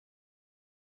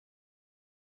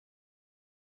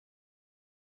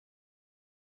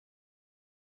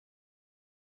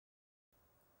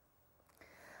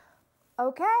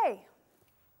Okay,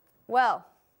 well,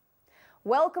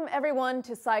 welcome everyone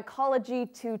to Psychology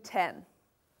 210.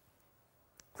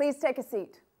 Please take a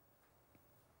seat.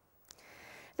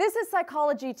 This is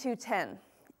Psychology 210,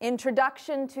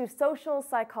 Introduction to Social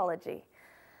Psychology.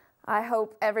 I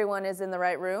hope everyone is in the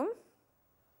right room.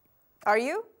 Are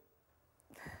you?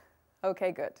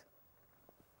 Okay, good.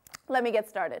 Let me get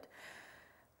started.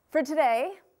 For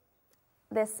today,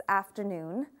 this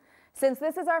afternoon, since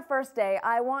this is our first day,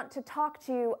 I want to talk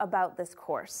to you about this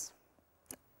course.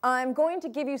 I'm going to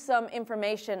give you some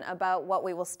information about what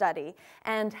we will study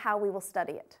and how we will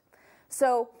study it.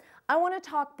 So I want to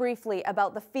talk briefly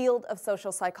about the field of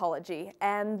social psychology,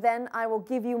 and then I will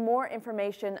give you more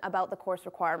information about the course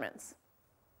requirements.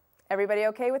 Everybody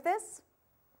okay with this?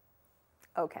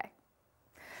 Okay.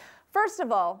 First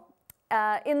of all,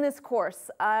 in this course,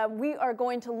 we are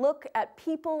going to look at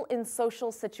people in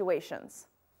social situations.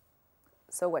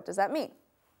 So what does that mean?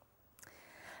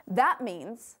 That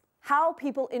means how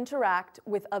people interact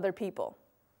with other people.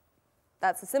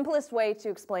 That's the simplest way to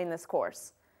explain this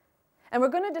course. And we're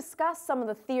going to discuss some of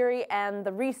the theory and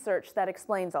the research that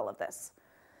explains all of this.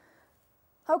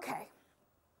 Okay.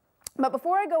 But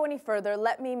before I go any further,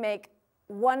 let me make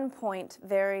one point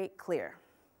very clear.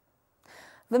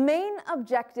 The main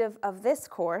objective of this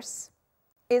course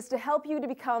is to help you to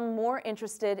become more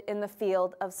interested in the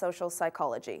field of social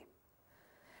psychology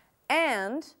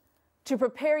and to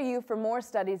prepare you for more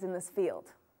studies in this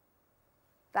field.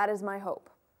 That is my hope.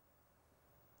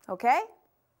 Okay?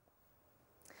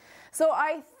 So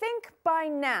I think by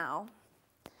now,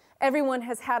 everyone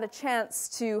has had a chance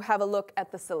to have a look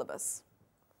at the syllabus.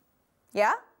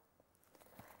 Yeah?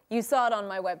 You saw it on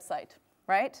my website,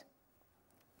 right?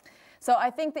 So I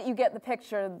think that you get the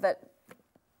picture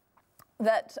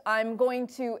that I'm going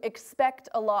to expect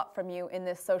a lot from you in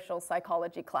this social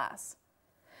psychology class.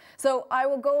 So I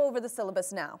will go over the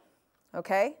syllabus now,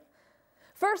 okay?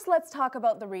 First, let's talk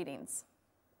about the readings.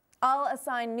 I'll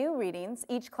assign new readings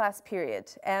each class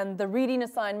period, and the reading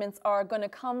assignments are going to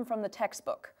come from the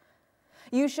textbook.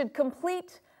 You should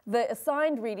complete the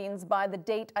assigned readings by the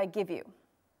date I give you.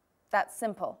 That's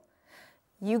simple.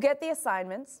 You get the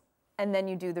assignments, and then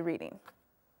you do the reading.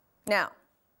 Now,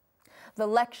 the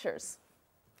lectures.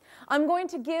 I'm going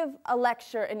to give a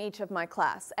lecture in each of my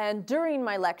class, and during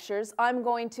my lectures, I'm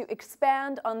going to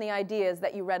expand on the ideas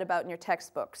that you read about in your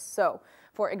textbooks. So,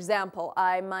 for example,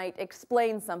 I might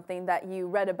explain something that you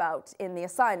read about in the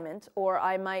assignment, or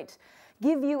I might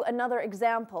give you another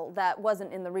example that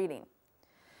wasn't in the reading.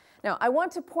 Now, I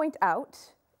want to point out,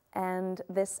 and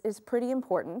this is pretty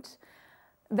important,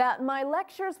 that my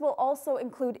lectures will also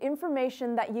include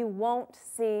information that you won't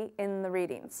see in the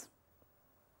readings.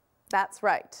 That's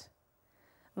right.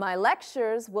 My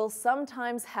lectures will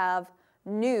sometimes have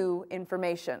new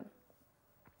information.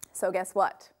 So guess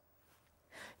what?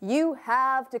 You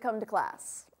have to come to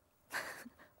class.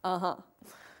 All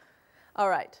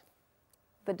right.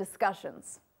 The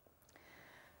discussions.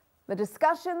 The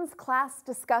discussions, class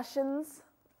discussions,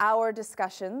 our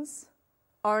discussions,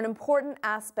 are an important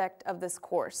aspect of this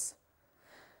course.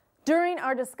 During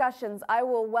our discussions, I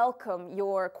will welcome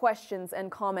your questions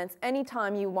and comments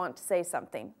anytime you want to say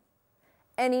something.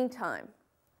 Anytime.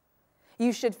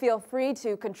 You should feel free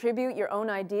to contribute your own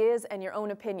ideas and your own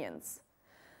opinions.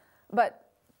 But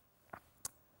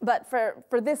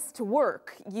for this to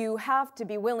work, you have to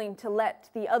be willing to let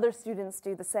the other students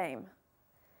do the same.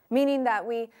 Meaning that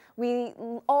we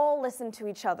all listen to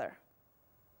each other.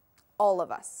 All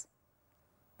of us.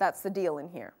 That's the deal in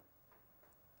here.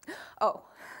 Oh,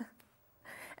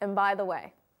 and by the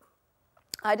way,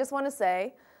 I just want to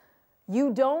say,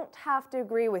 you don't have to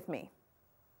agree with me.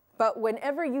 But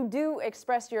whenever you do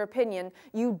express your opinion,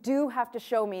 you do have to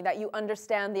show me that you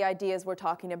understand the ideas we're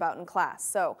talking about in class.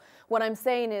 So what I'm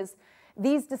saying is,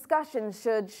 these discussions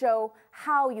should show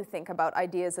how you think about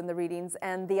ideas in the readings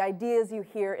and the ideas you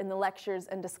hear in the lectures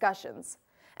and discussions,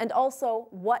 and also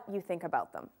what you think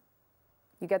about them.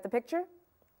 You get the picture?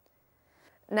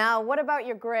 Now, what about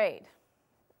your grade?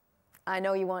 I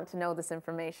know you want to know this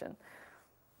information.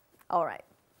 All right.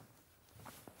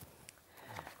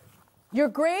 Your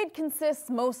grade consists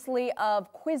mostly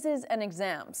of quizzes and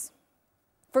exams.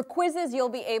 For quizzes, you'll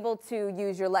be able to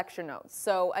use your lecture notes.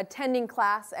 So attending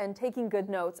class and taking good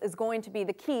notes is going to be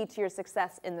the key to your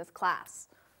success in this class.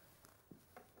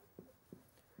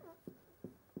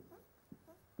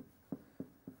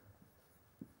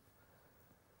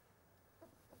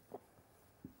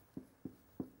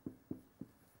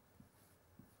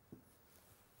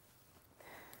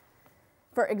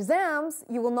 For exams,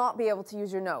 you will not be able to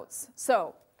use your notes.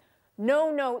 So,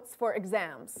 no notes for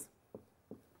exams.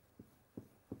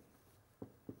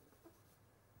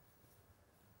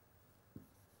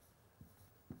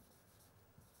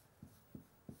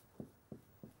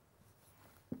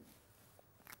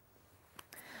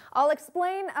 I'll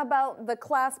explain about the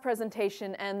class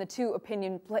presentation and the two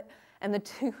opinion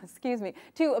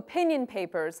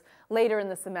papers later in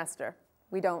the semester.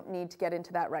 We don't need to get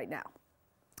into that right now.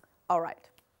 All right.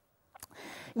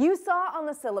 You saw on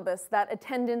the syllabus that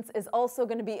attendance is also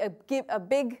going to be a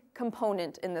big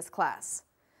component in this class.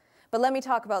 But let me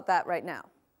talk about that right now.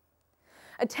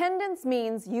 Attendance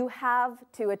means you have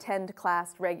to attend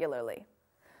class regularly.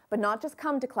 But not just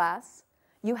come to class,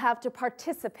 you have to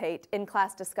participate in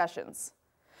class discussions.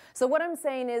 So what I'm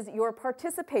saying is your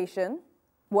participation,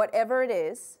 whatever it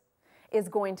is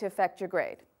going to affect your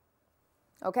grade.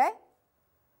 Okay?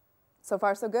 So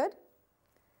far, so good?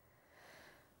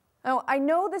 Now, I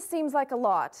know this seems like a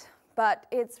lot, but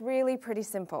it's really pretty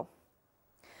simple.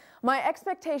 My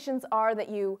expectations are that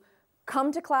you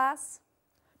come to class,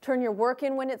 turn your work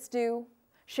in when it's due,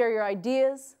 share your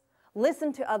ideas,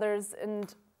 listen to others,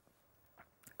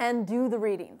 and do the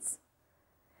readings.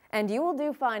 And you will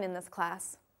do fine in this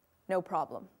class, no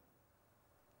problem.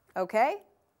 Okay?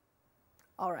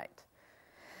 All right.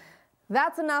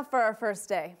 That's enough for our first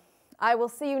day. I will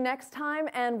see you next time,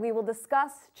 and we will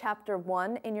discuss Chapter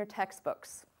 1 in your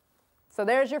textbooks. So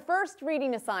there's your first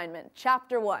reading assignment,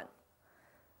 Chapter 1.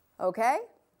 Okay?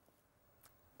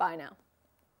 Bye now.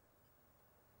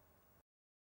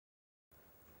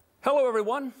 Hello,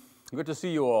 everyone. Good to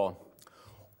see you all.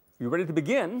 You ready to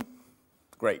begin?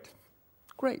 Great.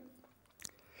 Great.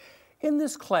 In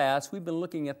this class, we've been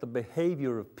looking at the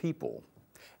behavior of people,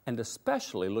 and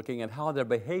especially looking at how their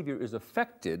behavior is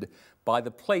affected by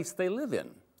the place they live in.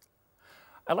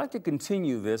 I'd like to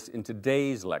continue this in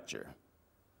today's lecture.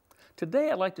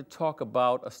 Today, I'd like to talk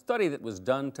about a study that was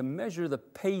done to measure the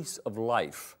pace of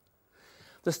life.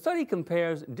 The study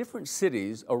compares different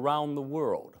cities around the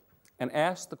world and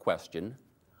asks the question,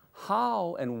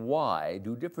 how and why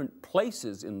do different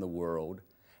places in the world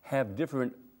have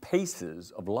different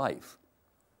paces of life?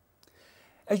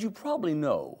 As you probably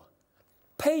know,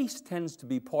 pace tends to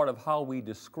be part of how we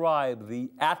describe the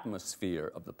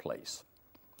atmosphere of the place.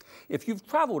 If you've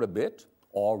traveled a bit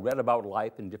or read about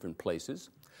life in different places,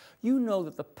 you know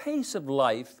that the pace of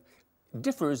life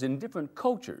differs in different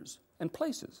cultures and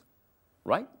places,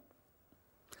 right?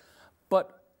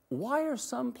 But why are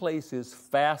some places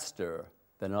faster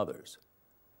than others?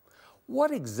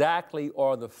 What exactly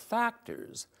are the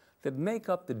factors that make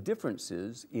up the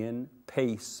differences in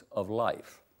pace of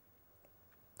life?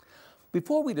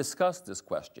 Before we discuss this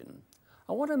question,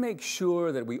 I want to make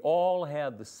sure that we all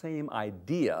have the same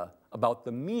idea about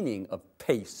the meaning of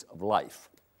pace of life.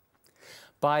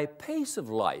 By pace of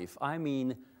life, I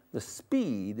mean the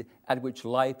speed at which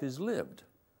life is lived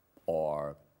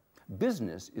or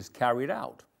business is carried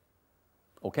out.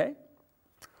 Okay?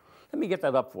 Let me get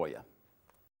that up for you.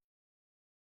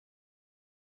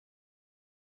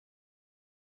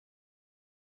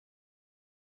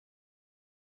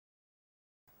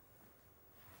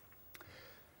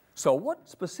 So what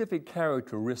specific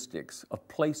characteristics of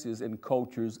places and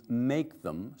cultures make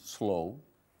them slow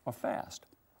or fast?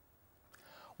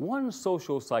 One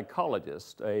social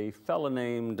psychologist, a fellow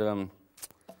named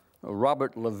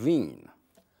Robert Levine,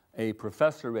 a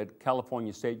professor at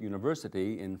California State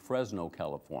University in Fresno,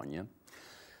 California,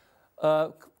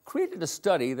 created a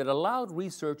study that allowed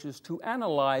researchers to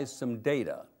analyze some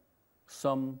data,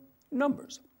 some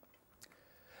numbers,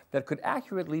 that could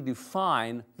accurately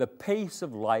define the pace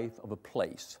of life of a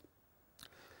place.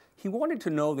 He wanted to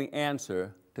know the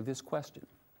answer to this question.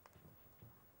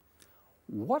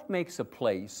 What makes a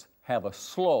place have a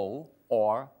slow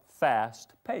or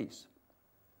fast pace?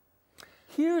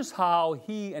 Here's how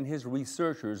he and his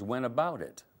researchers went about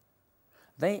it.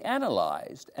 They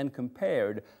analyzed and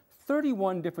compared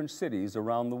 31 different cities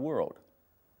around the world.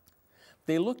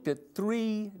 They looked at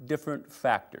 3 different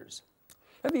factors.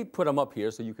 Let me put them up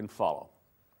here so you can follow.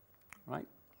 Right?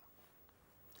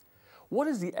 What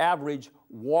is the average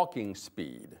walking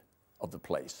speed of the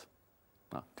place?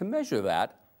 Now, to measure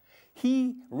that,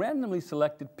 he randomly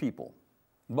selected people,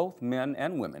 both men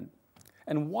and women,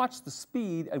 and watched the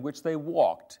speed at which they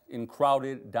walked in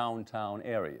crowded downtown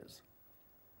areas.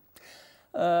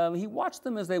 He watched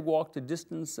them as they walked a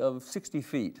distance of 60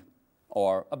 feet,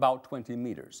 or about 20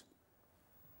 meters.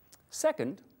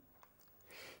 Second,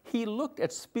 he looked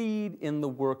at speed in the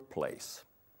workplace.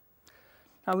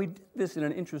 Now, he did this in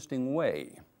an interesting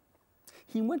way.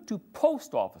 He went to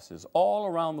post offices all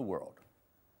around the world.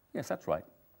 Yes, that's right,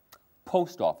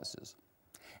 post offices.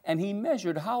 And he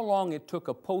measured how long it took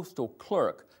a postal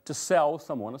clerk to sell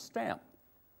someone a stamp.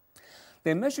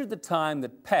 They measured the time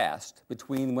that passed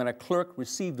between when a clerk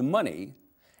received money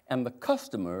and the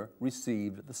customer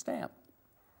received the stamp.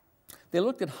 They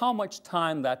looked at how much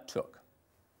time that took.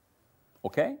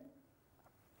 Okay?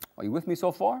 Are you with me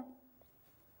so far?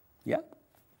 Yeah?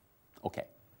 Okay.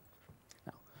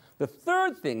 Now, the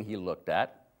third thing he looked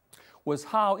at was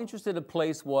how interested a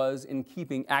place was in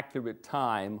keeping accurate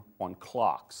time on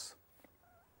clocks.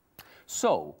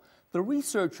 So, the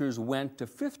researchers went to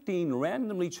 15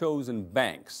 randomly chosen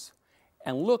banks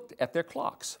and looked at their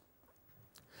clocks.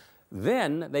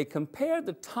 Then they compared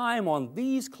the time on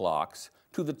these clocks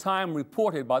to the time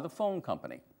reported by the phone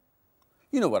company.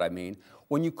 You know what I mean.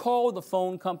 When you call the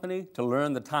phone company to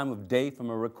learn the time of day from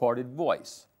a recorded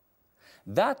voice,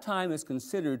 that time is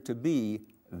considered to be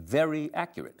very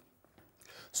accurate.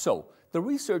 So, the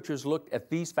researchers looked at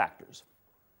these factors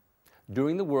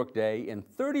during the workday in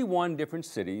 31 different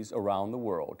cities around the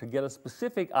world to get a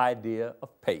specific idea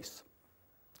of pace.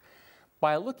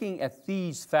 By looking at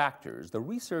these factors, the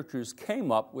researchers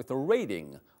came up with a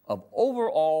rating of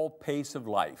overall pace of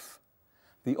life,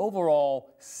 the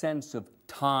overall sense of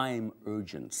time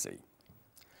urgency.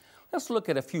 Let's look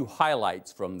at a few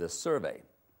highlights from this survey.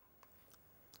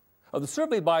 The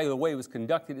survey, by the way, was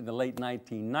conducted in the late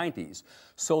 1990s,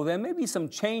 so there may be some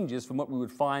changes from what we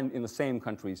would find in the same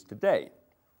countries today.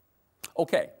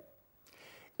 Okay,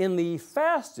 in the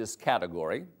fastest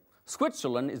category,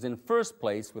 Switzerland is in first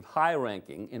place with high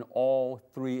ranking in all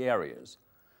three areas.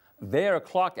 Their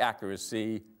clock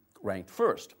accuracy ranked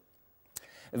first.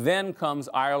 Then comes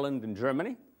Ireland and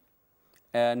Germany,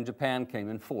 and Japan came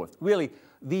in fourth. Really,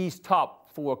 these top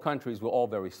four countries were all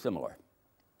very similar.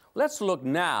 Let's look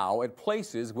now at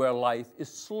places where life is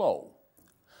slow.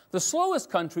 The slowest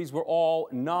countries were all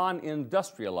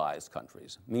non-industrialized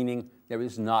countries, meaning there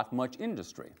is not much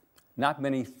industry, not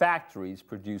many factories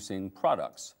producing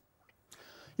products.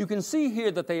 You can see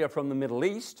here that they are from the Middle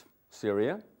East,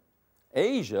 Syria,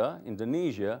 Asia,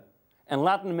 Indonesia, and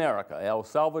Latin America, El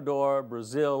Salvador,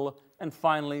 Brazil, and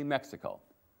finally Mexico.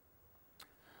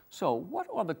 So, what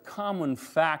are the common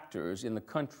factors in the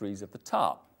countries at the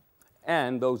top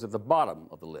and those at the bottom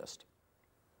of the list?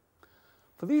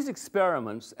 For these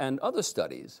experiments and other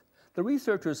studies, the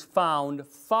researchers found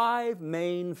 5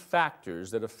 main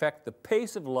factors that affect the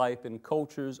pace of life in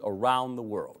cultures around the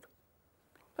world.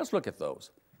 Let's look at those.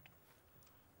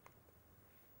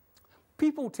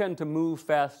 People tend to move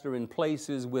faster in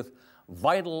places with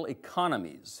vital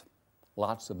economies,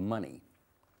 lots of money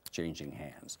changing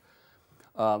hands,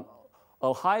 a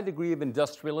high degree of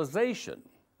industrialization,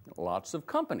 lots of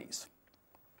companies,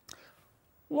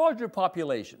 larger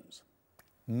populations,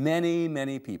 many,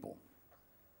 many people,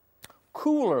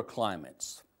 cooler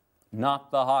climates,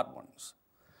 not the hot ones,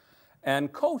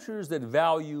 and cultures that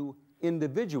value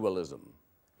individualism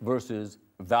versus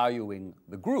valuing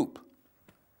the group.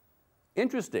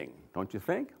 Interesting, don't you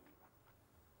think?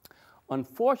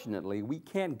 Unfortunately, we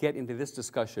can't get into this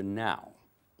discussion now.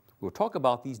 We'll talk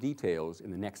about these details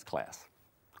in the next class,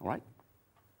 all right?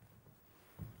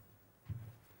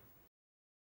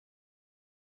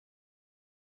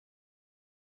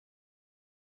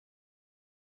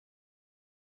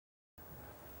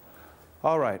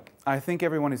 All right, I think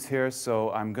everyone is here,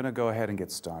 so I'm going to go ahead and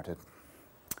get started.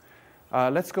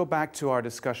 Let's go back to our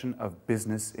discussion of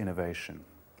business innovation.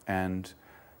 And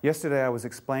yesterday I was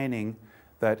explaining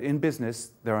that in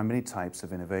business there are many types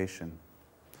of innovation.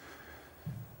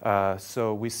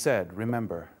 So we said,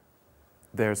 remember,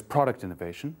 there's product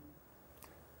innovation,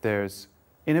 there's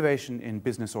innovation in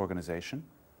business organization,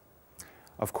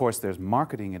 of course there's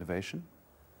marketing innovation,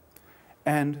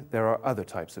 and there are other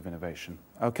types of innovation.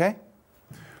 Okay?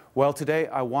 Well, today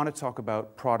I want to talk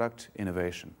about product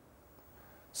innovation.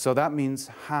 So that means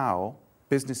how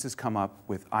businesses come up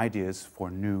with ideas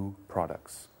for new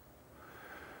products.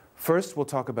 First, we'll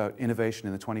talk about innovation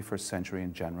in the 21st century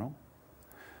in general.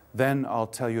 Then I'll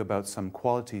tell you about some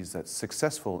qualities that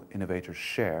successful innovators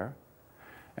share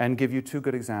and give you 2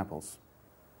 good examples.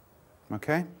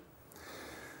 Okay?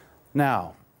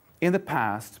 Now, in the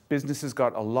past, businesses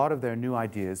got a lot of their new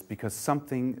ideas because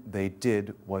something they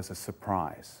did was a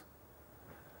surprise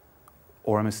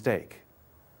or a mistake.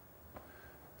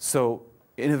 So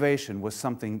innovation was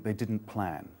something they didn't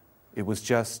plan. It was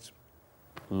just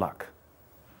luck.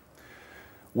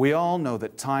 We all know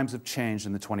that times have changed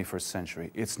in the 21st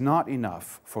century. It's not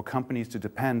enough for companies to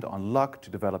depend on luck to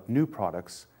develop new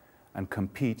products and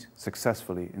compete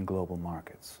successfully in global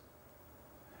markets.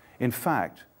 In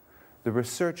fact, the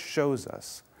research shows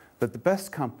us that the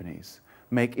best companies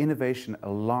make innovation a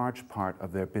large part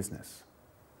of their business.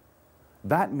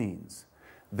 That means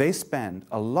they spend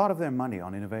a lot of their money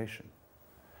on innovation.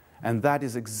 And that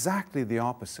is exactly the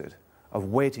opposite of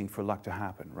waiting for luck to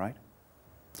happen, right?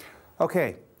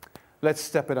 Okay, let's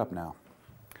step it up now.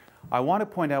 I want to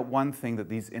point out one thing that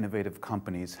these innovative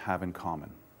companies have in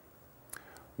common.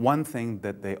 one thing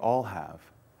that they all have,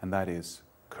 and that is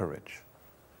courage.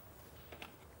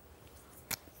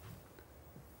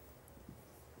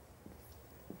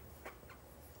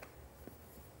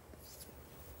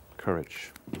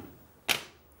 Courage.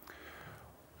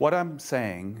 What I'm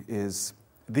saying is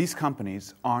these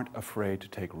companies aren't afraid to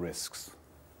take risks.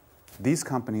 These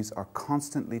companies are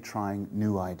constantly trying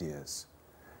new ideas.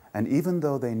 And even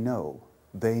though they know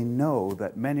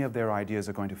that many of their ideas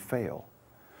are going to fail,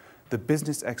 the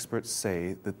business experts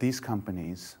say that these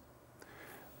companies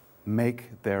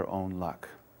make their own luck.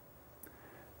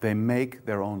 They make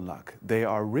their own luck. They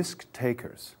are risk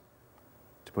takers,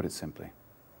 to put it simply.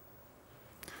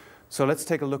 So let's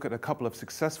take a look at a couple of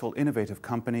successful innovative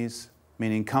companies,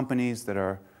 meaning companies that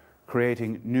are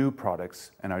creating new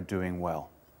products and are doing well.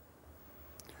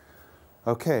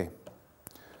 Okay.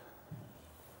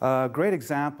 A great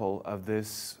example of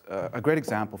this, a great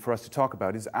example for us to talk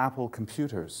about is Apple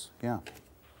computers. Yeah.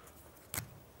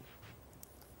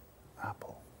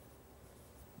 Apple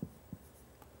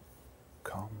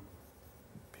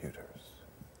computers.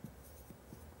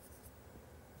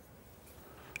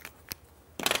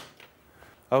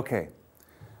 Okay.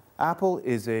 Apple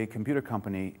is a computer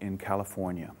company in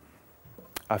California.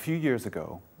 A few years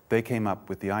ago, they came up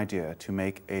with the idea to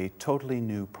make a totally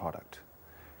new product,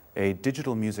 a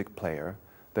digital music player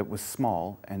that was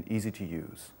small and easy to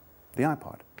use. The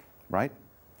iPod, right?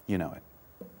 You know it.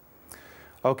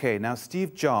 Okay, now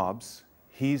Steve Jobs,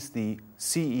 he's the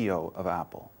CEO of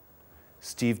Apple.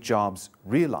 Steve Jobs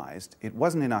realized it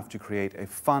wasn't enough to create a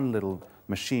fun little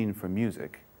machine for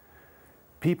music.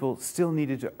 People still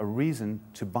needed a reason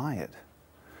to buy it.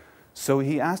 So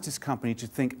he asked his company to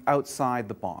think outside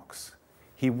the box.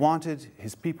 He wanted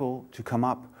his people to come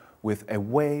up with a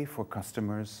way for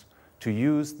customers to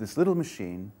use this little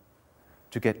machine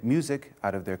to get music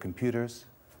out of their computers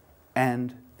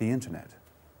and the internet.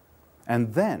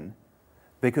 And then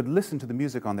they could listen to the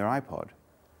music on their iPod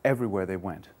everywhere they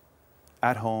went.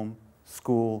 At home,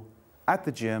 school, at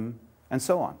the gym, and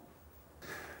so on.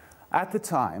 At the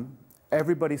time,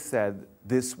 everybody said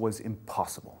this was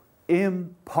impossible.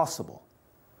 Impossible.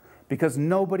 Because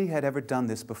nobody had ever done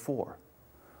this before.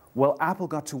 Well, Apple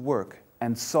got to work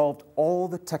and solved all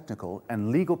the technical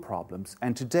and legal problems,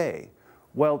 and today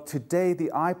the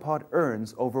iPod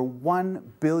earns over $1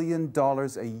 billion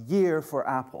a year for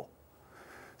Apple.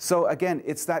 So again,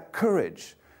 it's that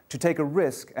courage to take a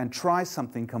risk and try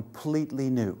something completely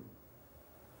new.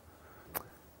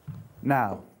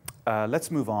 Now,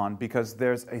 let's move on, because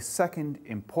there's a second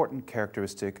important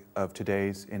characteristic of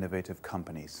today's innovative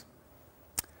companies.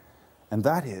 And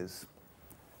that is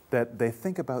that they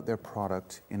think about their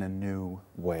product in a new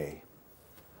way.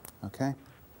 Okay?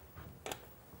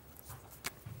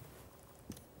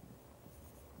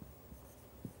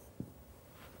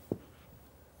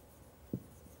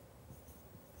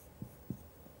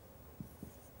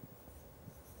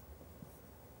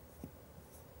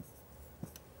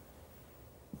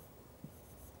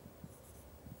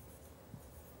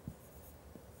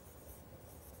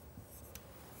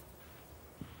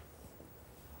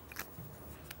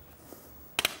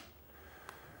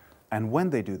 And when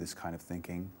they do this kind of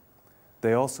thinking,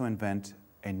 they also invent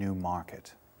a new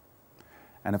market.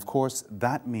 And of course,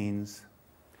 that means,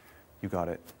 you got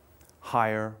it,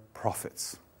 higher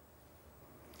profits.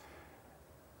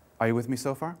 Are you with me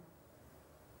so far?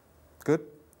 Good?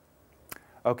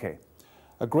 Okay.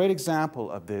 A great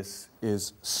example of this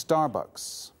is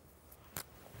Starbucks.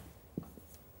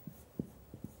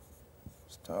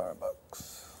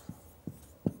 Starbucks.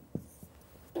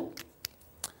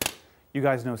 You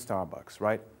guys know Starbucks,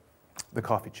 right? The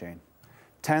coffee chain.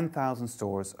 10,000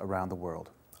 stores around the world.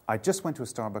 I just went to a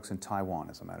Starbucks in Taiwan,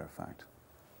 as a matter of fact.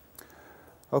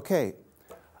 Okay,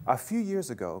 a few years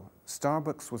ago,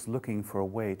 Starbucks was looking for a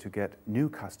way to get new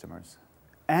customers,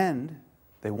 and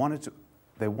they wanted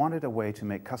a way to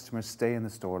make customers stay in the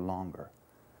store longer.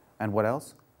 And what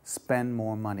else? Spend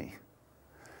more money.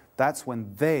 That's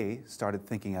when they started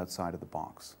thinking outside of the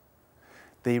box.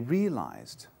 They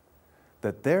realized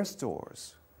that their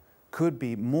stores could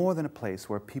be more than a place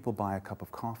where people buy a cup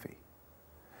of coffee.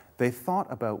 They thought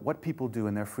about what people do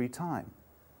in their free time,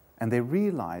 and they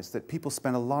realized that people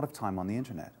spend a lot of time on the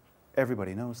internet.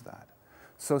 Everybody knows that.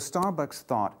 So Starbucks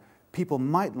thought people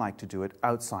might like to do it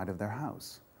outside of their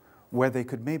house, where they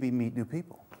could maybe meet new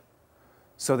people.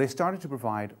 So they started to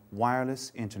provide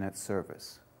wireless internet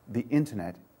service, the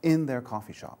internet in their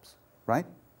coffee shops, right?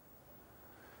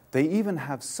 They even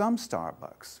have some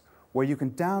Starbucks where you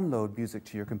can download music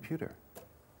to your computer.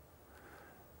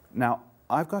 Now,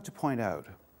 I've got to point out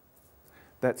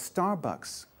that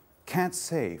Starbucks can't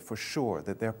say for sure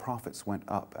that their profits went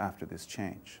up after this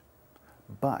change.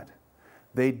 But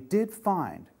they did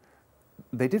find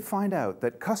out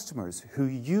that customers who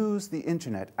use the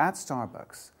internet at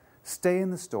Starbucks stay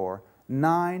in the store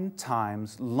 9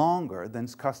 times longer than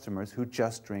customers who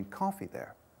just drink coffee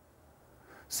there.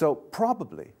 So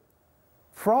probably,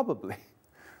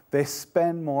 they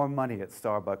spend more money at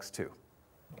Starbucks too.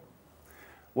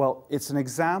 Well, it's an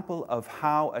example of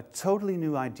how a totally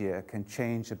new idea can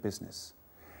change a business.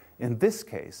 In this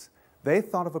case, they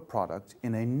thought of a product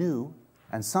in a new,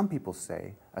 and some people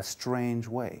say, a strange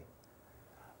way.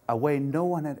 A way no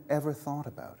one had ever thought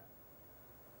about.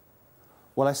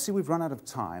 Well, I see we've run out of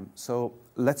time, so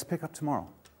let's pick up tomorrow.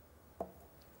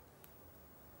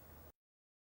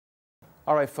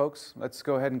 All right, folks, let's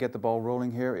go ahead and get the ball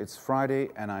rolling here. It's Friday,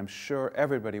 and I'm sure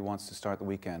everybody wants to start the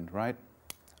weekend, right?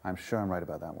 I'm sure I'm right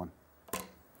about that one.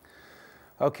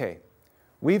 Okay,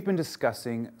 we've been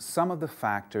discussing some of the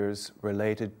factors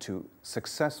related to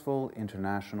successful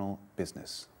international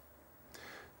business.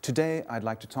 Today, I'd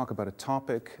like to talk about a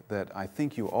topic that I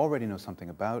think you already know something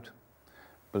about.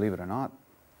 Believe it or not,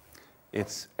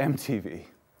 it's MTV.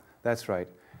 That's right,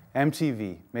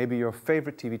 MTV, maybe your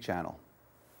favorite TV channel.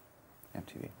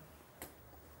 MTV.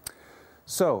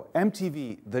 So,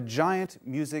 MTV, the giant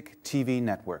music TV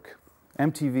network.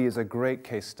 MTV is a great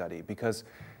case study because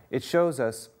it shows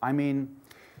us,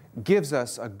 gives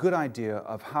us a good idea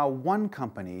of how one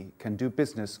company can do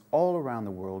business all around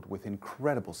the world with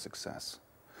incredible success.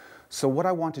 So what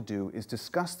I want to do is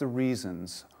discuss the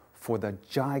reasons for the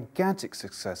gigantic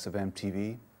success of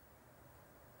MTV.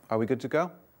 Are we good to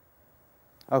go?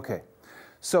 Okay.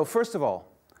 So first of all,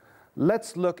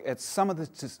 let's look at some of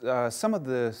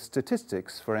the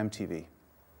statistics for MTV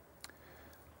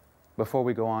before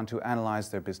we go on to analyze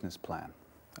their business plan.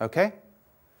 Okay?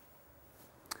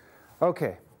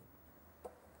 Okay.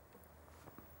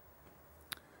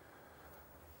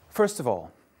 First of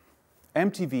all,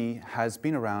 MTV has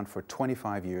been around for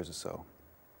 25 years or so.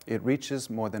 It reaches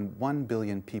more than 1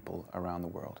 billion people around the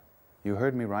world. You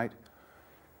heard me right.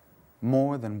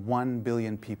 More than 1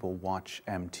 billion people watch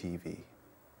MTV.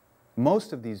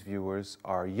 Most of these viewers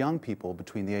are young people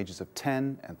between the ages of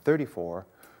 10 and 34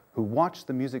 who watch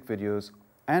the music videos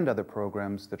and other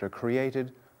programs that are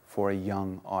created for a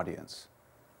young audience.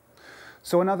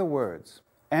 So in other words,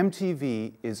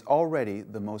 MTV is already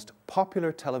the most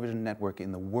popular television network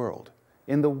in the world.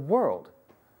 In the world.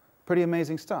 Pretty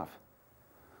amazing stuff.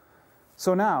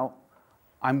 So now,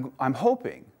 I'm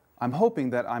hoping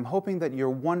that you're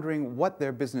wondering what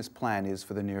their business plan is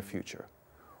for the near future.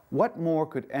 What more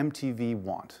could MTV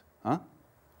want? Huh?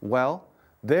 Well,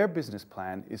 their business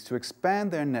plan is to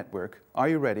expand their network, are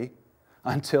you ready,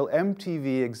 until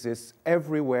MTV exists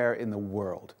everywhere in the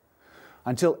world.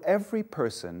 Until every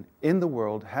person in the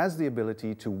world has the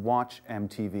ability to watch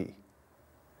MTV.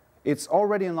 It's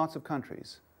already in lots of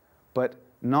countries, but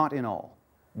not in all.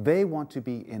 They want to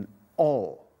be in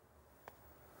all.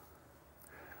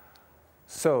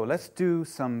 So let's do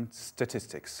some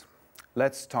statistics.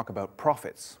 Let's talk about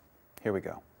profits. Here we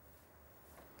go.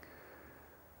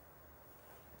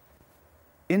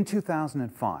 In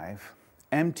 2005,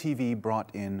 MTV brought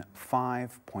in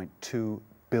 $5.2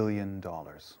 billion.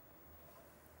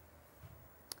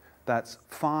 That's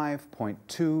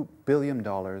 $5.2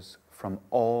 billion from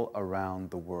all around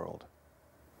the world.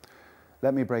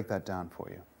 Let me break that down for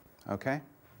you, okay?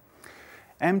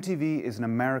 MTV is an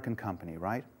American company,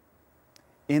 right?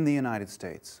 In the United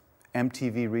States,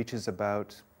 MTV reaches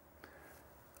about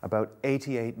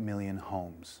 88 million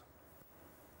homes.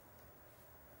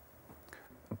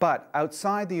 But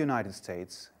outside the United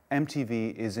States,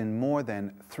 MTV is in more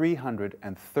than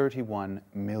 331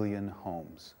 million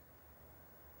homes.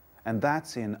 And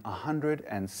that's in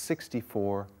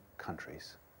 164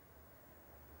 countries.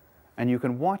 And you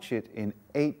can watch it in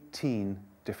 18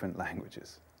 different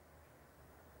languages.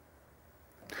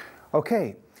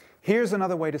 Okay, here's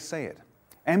another way to say it.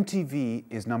 MTV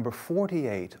is number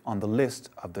 48 on the list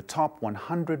of the top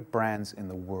 100 brands in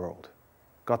the world.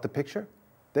 Got the picture?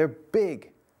 They're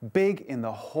big, big in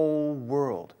the whole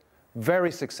world.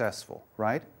 Very successful,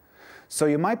 right? So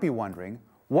you might be wondering,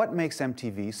 what makes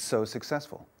MTV so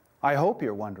successful? I hope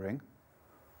you're wondering.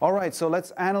 All right, so let's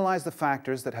analyze the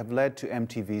factors that have led to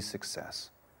MTV's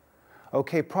success.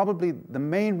 Okay, probably the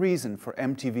main reason for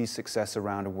MTV's success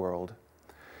around the world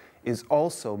is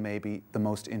also maybe the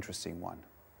most interesting one.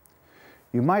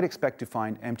 You might expect to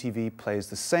find MTV plays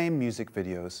the same music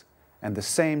videos and the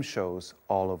same shows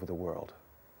all over the world.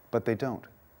 But they don't.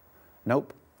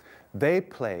 Nope. They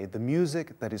play the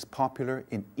music that is popular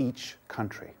in each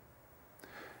country.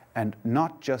 And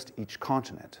not just each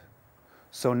continent.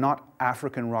 So not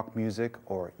African rock music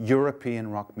or European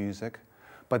rock music,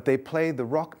 but they play the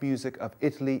rock music of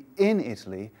Italy in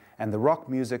Italy and the rock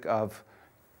music of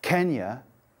Kenya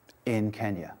in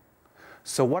Kenya.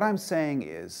 So what I'm saying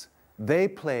is they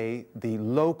play the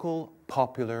local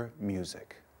popular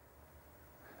music.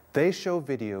 They show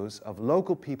videos of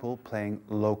local people playing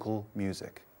local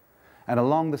music. And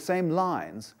along the same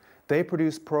lines, they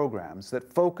produce programs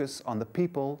that focus on the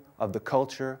people of the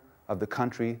culture of the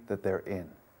country that they're in.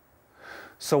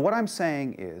 So what I'm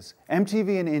saying is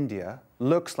MTV in India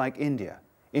looks like India.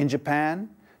 In Japan,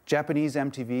 Japanese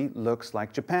MTV looks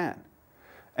like Japan.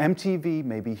 MTV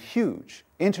may be huge,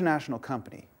 international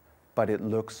company, but it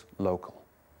looks local.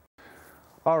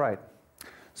 All right,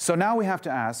 so now we have to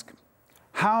ask,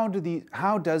 how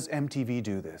does MTV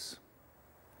do this?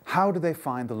 How do they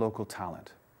find the local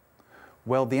talent?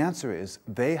 Well, the answer is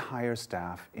they hire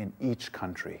staff in each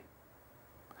country.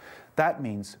 That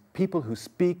means people who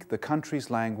speak the country's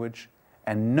language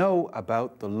and know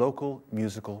about the local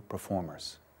musical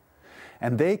performers.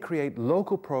 And they create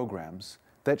local programs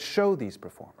that show these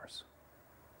performers.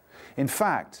 In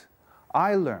fact,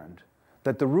 I learned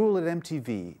that the rule at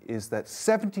MTV is that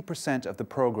 70% of the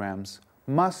programs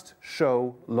must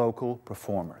show local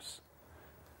performers.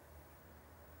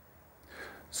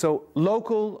 So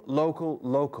local, local,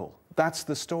 local, that's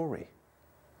the story.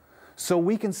 So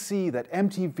we can see that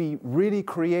MTV really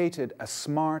created a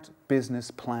smart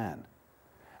business plan.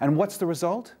 And what's the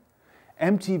result?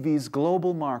 MTV's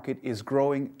global market is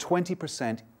growing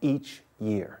 20% each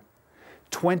year.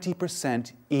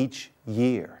 20% each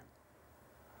year.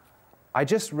 I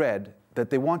just read that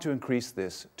they want to increase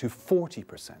this to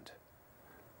 40%.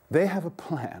 They have a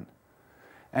plan,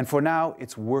 and for now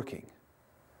it's working.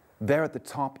 They're at the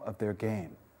top of their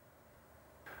game.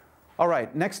 All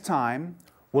right, next time,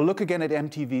 we'll look again at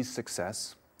MTV's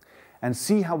success and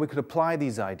see how we could apply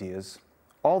these ideas,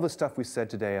 all the stuff we said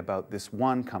today about this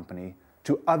one company,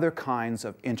 to other kinds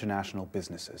of international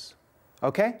businesses.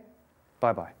 Okay?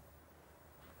 Bye-bye.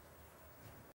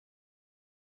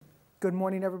 Good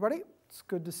morning, everybody. It's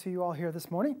good to see you all here this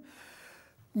morning.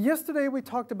 Yesterday, we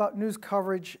talked about news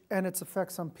coverage and its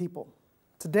effects on people.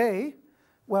 Today,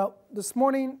 well, this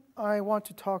morning, I want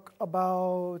to talk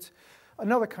about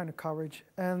another kind of coverage,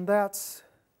 and that's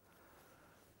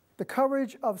the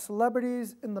coverage of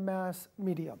celebrities in the mass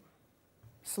media.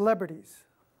 Celebrities,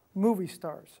 movie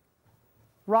stars,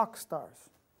 rock stars,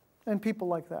 and people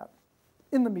like that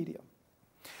in the media.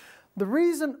 The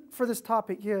reason for this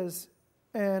topic is,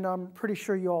 and I'm pretty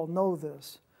sure you all know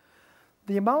this,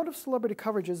 the amount of celebrity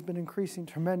coverage has been increasing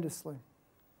tremendously.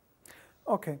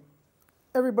 Okay,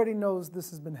 everybody knows this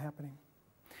has been happening.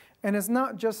 And it's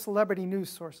not just celebrity news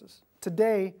sources.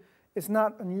 Today, it's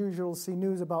not unusual to see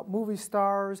news about movie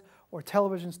stars or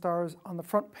television stars on the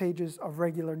front pages of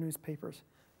regular newspapers.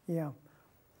 Yeah,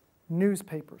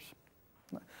 newspapers.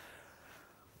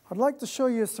 I'd like to show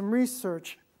you some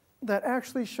research that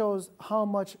actually shows how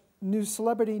much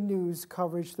celebrity news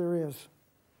coverage there is.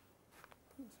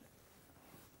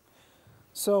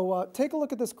 So take a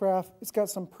look at this graph. It's got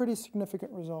some pretty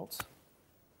significant results.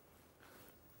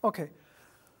 Okay,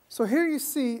 so here you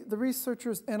see the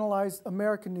researchers analyzed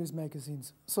American news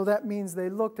magazines. So that means they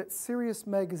looked at serious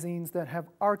magazines that have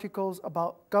articles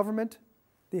about government,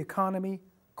 the economy,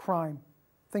 crime,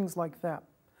 things like that.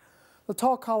 The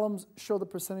tall columns show the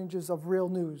percentages of real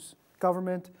news,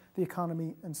 government, the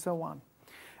economy, and so on.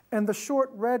 And the short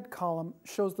red column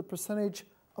shows the percentage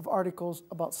of articles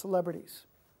about celebrities.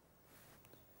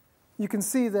 You can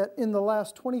see that in the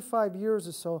last 25 years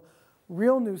or so,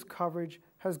 real news coverage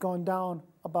has gone down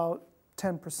about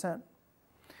 10%.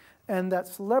 And that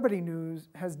celebrity news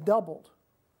has doubled,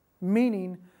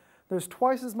 meaning there's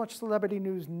twice as much celebrity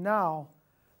news now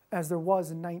as there was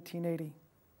in 1980.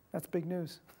 That's big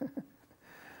news.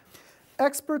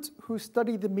 Experts who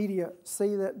study the media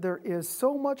say that there is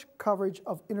so much coverage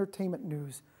of entertainment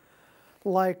news,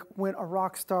 like when a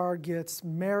rock star gets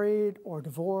married or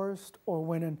divorced, or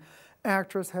when an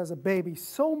actress has a baby.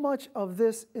 So much of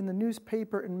this in the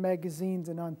newspaper and magazines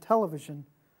and on television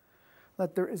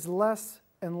that there is less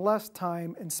and less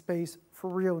time and space for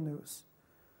real news,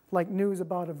 like news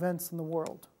about events in the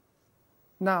world.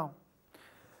 Now,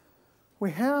 we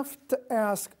have to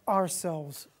ask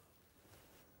ourselves,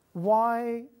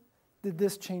 why did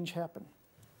this change happen?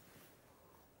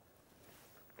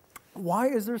 Why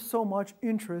is there so much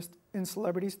interest in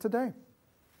celebrities today?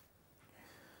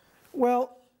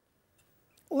 Well,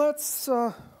 let's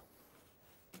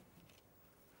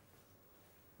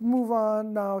move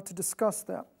on now to discuss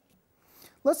that.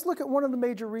 Let's look at one of the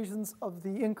major reasons of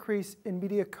the increase in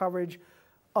media coverage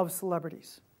of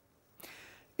celebrities.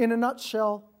 In a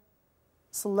nutshell,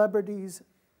 celebrities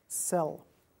sell.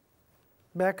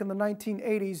 Back in the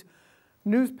 1980s,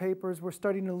 newspapers were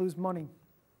starting to lose money.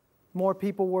 More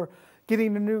people were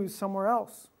getting the news somewhere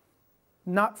else,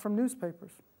 not from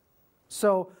newspapers.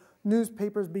 So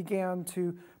newspapers began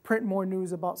to print more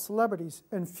news about celebrities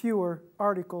and fewer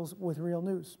articles with real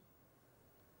news.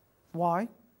 Why?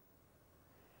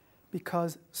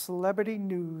 Because celebrity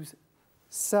news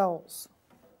sells.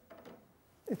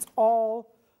 It's all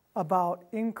about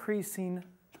increasing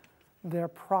their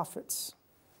profits.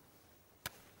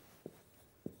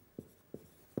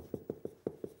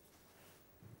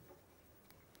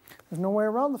 There's no way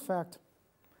around the fact.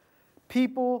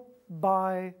 People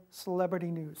buy celebrity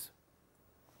news.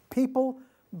 People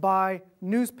buy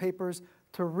newspapers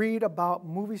to read about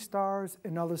movie stars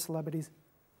and other celebrities.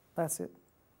 That's it.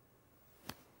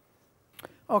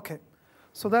 Okay,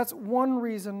 so that's one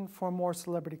reason for more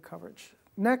celebrity coverage.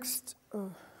 Next,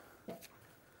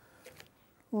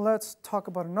 let's talk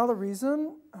about another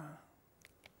reason.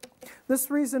 This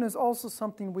reason is also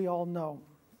something we all know.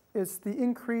 It's the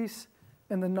increase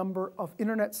in the number of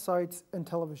internet sites and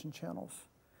television channels.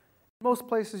 Most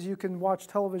places you can watch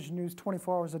television news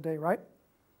 24 hours a day, right?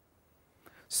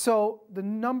 So the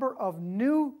number of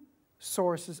new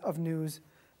sources of news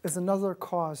is another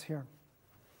cause here.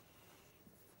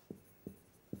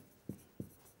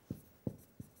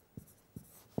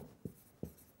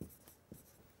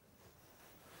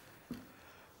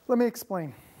 Let me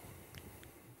explain.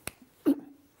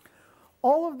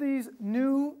 All of these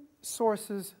new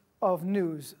sources of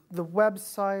news, the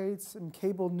websites and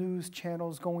cable news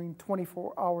channels going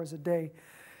 24 hours a day,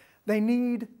 they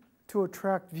need to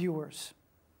attract viewers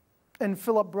and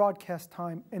fill up broadcast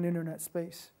time and internet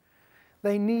space.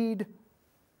 They need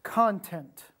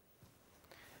content.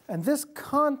 And this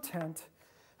content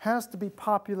has to be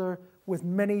popular with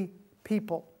many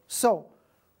people. So,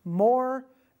 more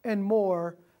and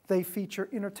more they feature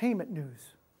entertainment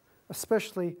news,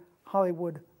 especially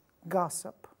Hollywood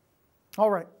gossip.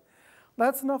 All right.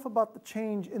 That's enough about the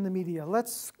change in the media.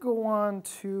 Let's go on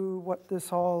to what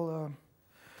this all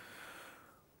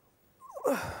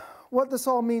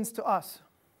means to us,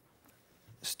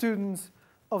 students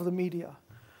of the media.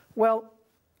 Well,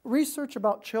 research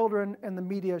about children and the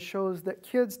media shows that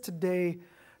kids today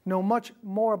know much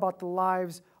more about the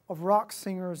lives of rock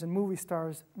singers and movie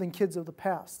stars than kids of the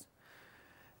past.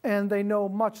 And they know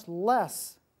much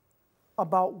less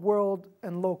about world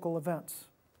and local events,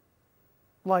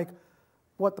 like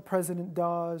what the president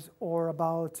does or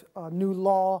about a new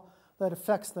law that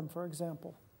affects them, for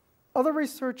example. Other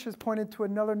research has pointed to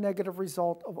another negative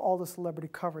result of all the celebrity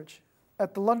coverage.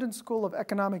 At the London School of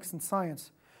Economics and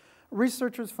Science,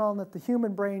 researchers found that the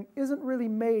human brain isn't really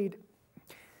made,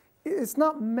 it's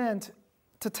not meant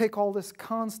to take all this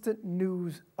constant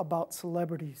news about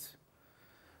celebrities.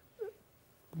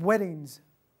 Weddings,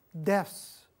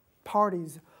 deaths,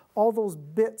 parties, all those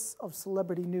bits of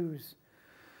celebrity news.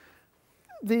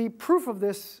 The proof of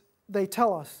this, they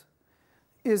tell us,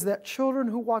 is that children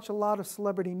who watch a lot of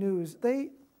celebrity news, they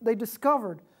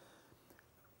discovered,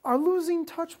 are losing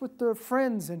touch with their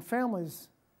friends and families.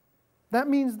 That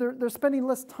means they're spending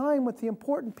less time with the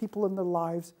important people in their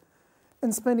lives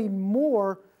and spending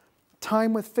more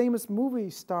time with famous movie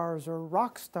stars or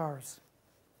rock stars.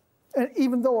 And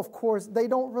even though, of course, they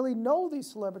don't really know these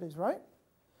celebrities, right?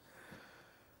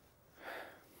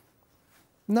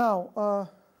 Now,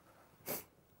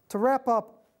 to wrap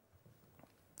up,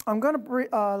 I'm going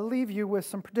to leave you with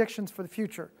some predictions for the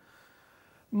future.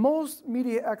 Most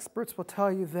media experts will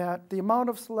tell you that the amount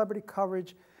of celebrity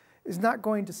coverage is not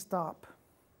going to stop.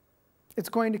 It's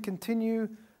going to continue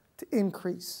to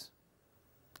increase.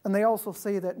 And they also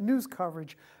say that news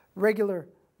coverage, regular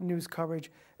news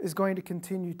coverage, is going to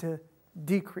continue to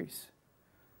decrease.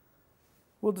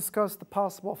 We'll discuss the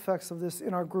possible effects of this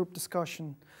in our group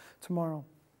discussion tomorrow.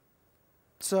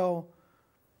 So,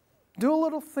 do a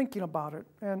little thinking about it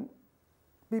and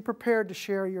be prepared to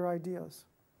share your ideas.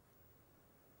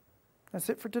 That's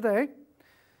it for today,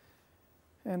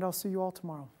 and I'll see you all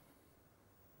tomorrow.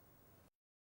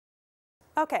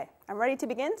 Okay, I'm ready to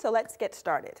begin, so let's get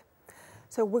started.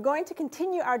 So we're going to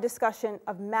continue our discussion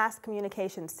of mass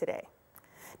communications today.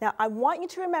 Now, I want you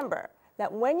to remember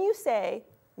that when you say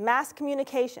mass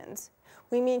communications,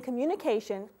 we mean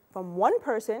communication from one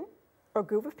person or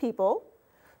group of people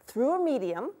through a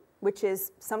medium, which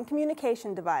is some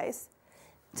communication device,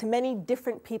 to many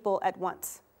different people at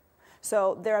once.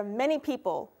 So there are many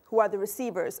people who are the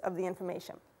receivers of the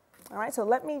information. All right, so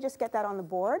let me just get that on the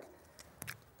board.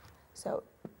 So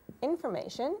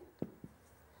information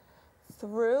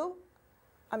through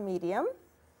a medium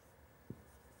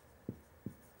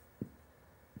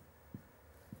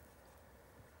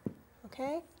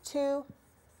okay, to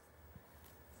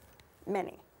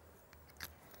many.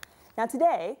 Now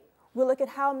today, we'll look at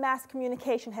how mass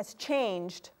communication has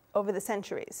changed over the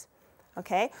centuries.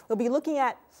 Okay? We'll be looking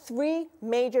at 3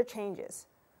 major changes,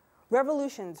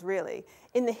 revolutions really,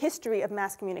 in the history of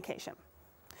mass communication.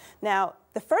 Now,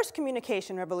 the first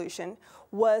communication revolution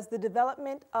was the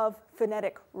development of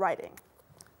phonetic writing.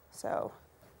 So,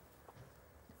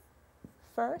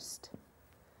 first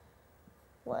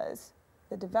was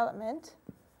the development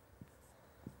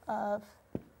of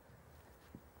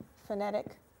phonetic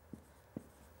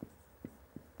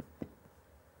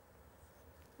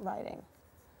writing.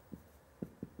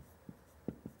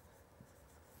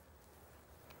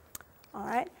 All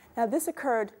right, now this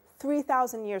occurred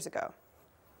 3,000 years ago.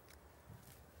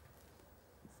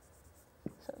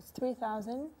 So it's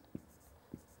 3,000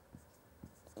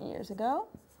 years ago.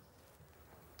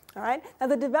 All right, now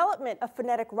the development of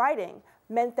phonetic writing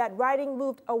meant that writing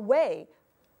moved away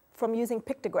from using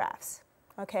pictographs,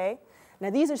 okay? Now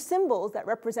these are symbols that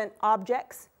represent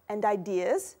objects and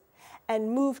ideas and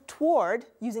moved toward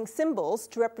using symbols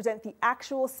to represent the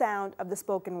actual sound of the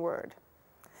spoken word.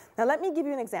 Now let me give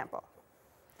you an example.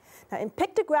 Now in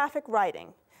pictographic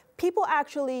writing, people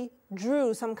actually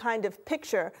drew some kind of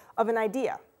picture of an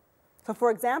idea. So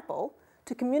for example,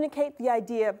 to communicate the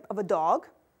idea of a dog,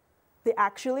 they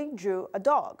actually drew a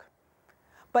dog.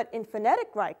 But in phonetic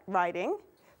writing,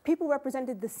 people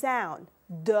represented the sound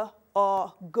d,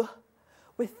 o, g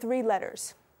with 3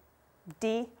 letters,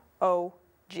 D, O,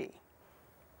 G.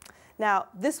 Now,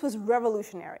 this was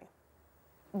revolutionary.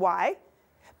 Why?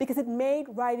 Because it made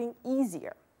writing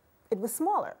easier. It was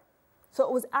smaller, so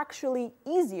it was actually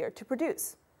easier to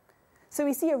produce. So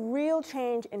we see a real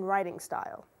change in writing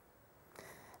style.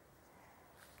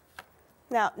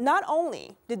 Now, not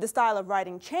only did the style of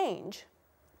writing change,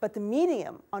 but the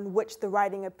medium on which the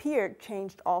writing appeared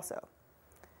changed also.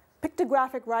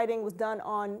 Pictographic writing was done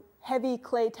on heavy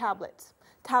clay tablets,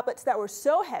 tablets that were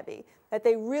so heavy that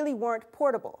they really weren't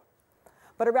portable.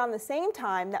 But around the same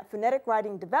time that phonetic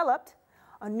writing developed,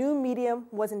 a new medium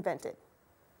was invented,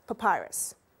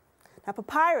 papyrus. Now,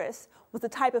 papyrus was the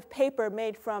type of paper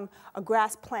made from a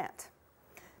grass plant.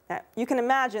 Now, you can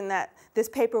imagine that this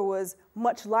paper was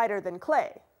much lighter than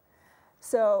clay.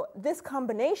 So this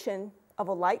combination of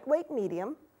a lightweight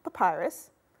medium, papyrus,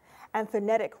 and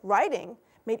phonetic writing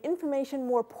made information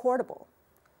more portable,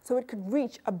 so it could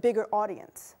reach a bigger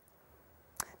audience.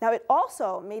 Now, it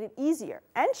also made it easier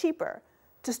and cheaper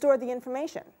to store the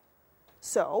information.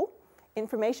 So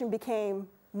information became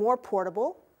more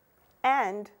portable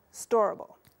and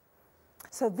storable.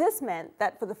 So this meant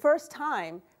that for the first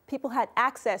time, people had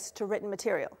access to written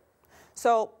material.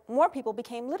 So more people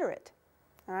became literate.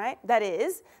 All right? That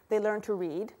is, they learned to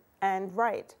read and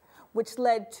write, which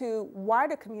led to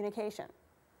wider communication.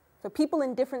 So people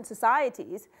in different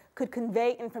societies could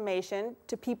convey information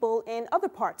to people in other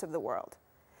parts of the world.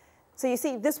 So you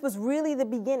see, this was really the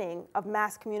beginning of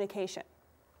mass communication.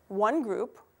 One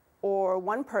group or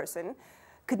one person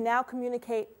could now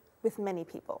communicate with many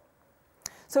people.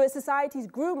 So as societies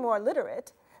grew more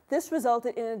literate, this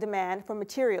resulted in a demand for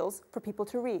materials for people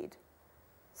to read.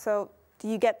 So do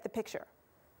you get the picture?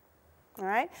 All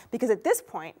right? Because at this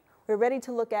point, we're ready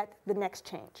to look at the next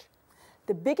change.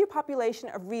 The bigger population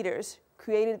of readers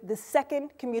created the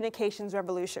second communications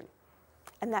revolution,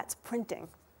 and that's printing.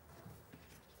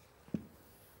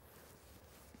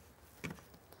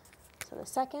 So the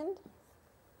second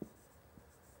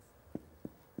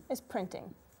is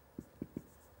printing.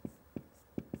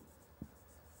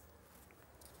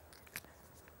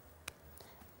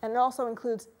 And it also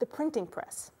includes the printing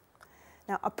press.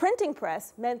 Now, a printing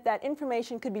press meant that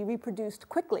information could be reproduced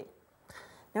quickly.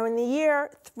 Now, in the year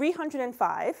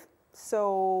 305,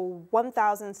 so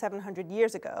 1,700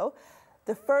 years ago,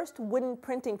 the first wooden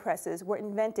printing presses were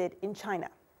invented in China.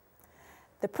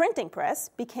 The printing press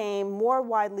became more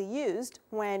widely used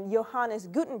when Johannes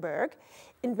Gutenberg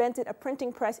invented a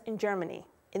printing press in Germany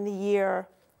in the year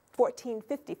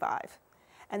 1455,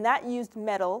 and that used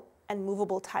metal and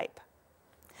movable type.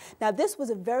 Now, this was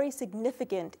a very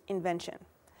significant invention.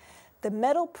 The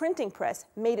metal printing press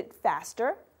made it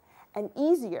faster and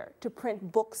easier to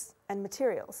print books and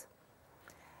materials.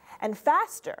 And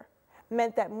faster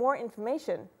meant that more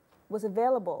information was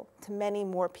available to many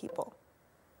more people.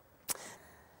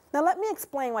 Now, let me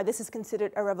explain why this is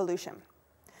considered a revolution.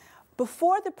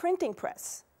 Before the printing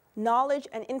press, knowledge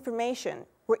and information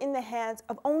were in the hands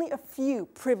of only a few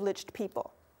privileged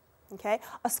people. Okay?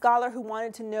 A scholar who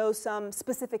wanted to know some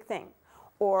specific thing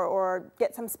or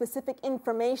get some specific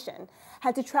information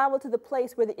had to travel to the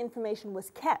place where the information was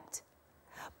kept.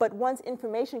 But once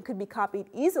information could be copied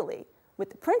easily, with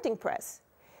the printing press,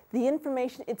 the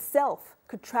information itself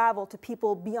could travel to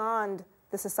people beyond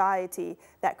the society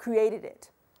that created it.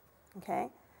 Okay?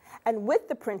 And with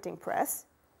the printing press,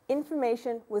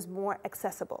 information was more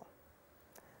accessible.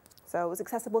 So it was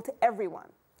accessible to everyone.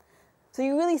 So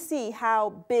you really see how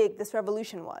big this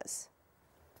revolution was.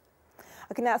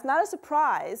 Okay, now it's not a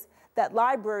surprise that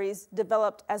libraries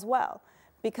developed as well,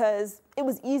 because it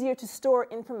was easier to store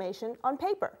information on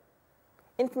paper.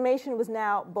 Information was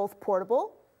now both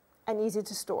portable and easy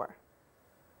to store.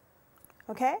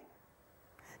 Okay?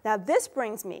 Now this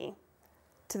brings me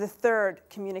to the third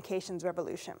communications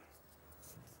revolution,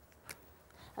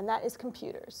 and that is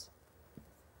computers.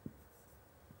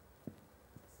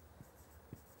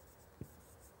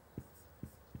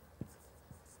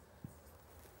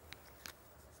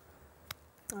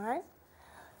 All right?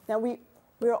 Now we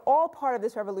are all part of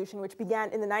this revolution, which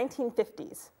began in the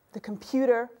 1950s, the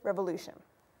computer revolution.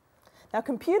 Now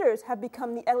computers have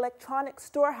become the electronic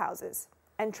storehouses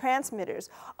and transmitters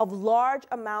of large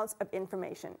amounts of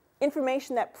information,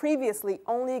 information that previously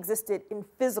only existed in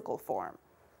physical form.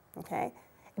 Okay?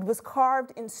 It was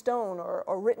carved in stone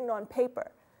or written on paper.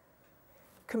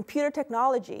 Computer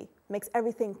technology makes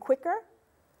everything quicker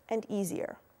and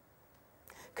easier.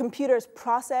 Computers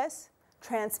process,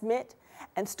 transmit,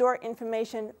 and store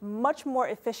information much more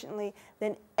efficiently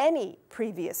than any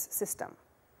previous system.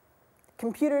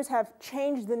 Computers have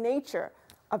changed the nature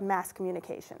of mass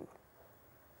communication.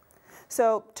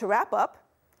 So to wrap up,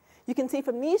 you can see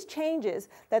from these changes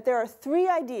that there are three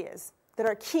ideas that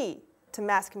are key to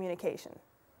mass communication.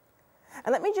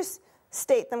 And let me just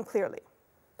state them clearly.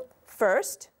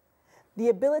 First, the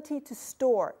ability to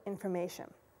store information.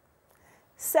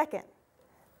 Second,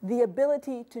 the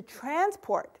ability to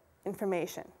transport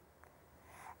information.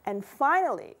 And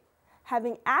finally,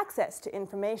 having access to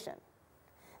information.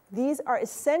 These are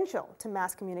essential to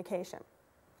mass communication.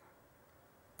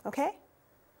 Okay?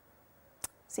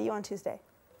 See you on Tuesday.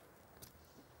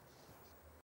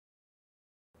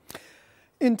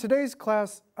 In today's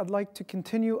class, I'd like to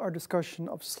continue our discussion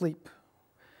of sleep.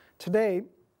 Today,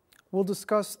 we'll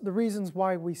discuss the reasons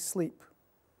why we sleep.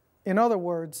 In other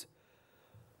words,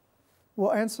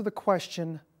 we'll answer the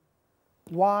question,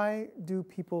 why do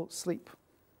people sleep?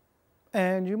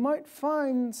 And you might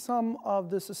find some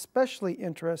of this especially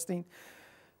interesting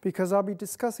because I'll be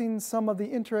discussing some of the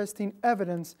interesting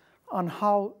evidence on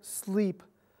how sleep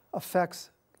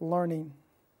affects learning.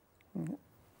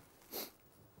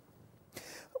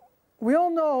 We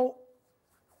all know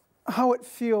how it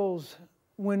feels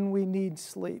when we need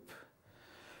sleep.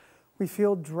 We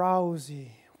feel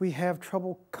drowsy. We have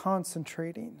trouble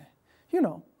concentrating. You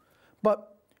know,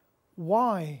 but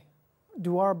why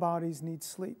do our bodies need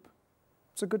sleep?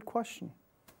 It's a good question.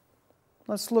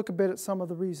 Let's look a bit at some of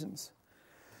the reasons.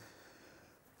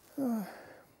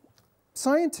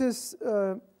 Scientists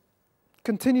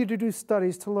continue to do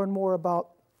studies to learn more about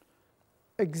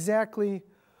exactly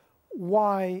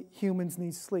why humans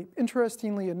need sleep.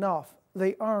 Interestingly enough,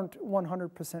 they aren't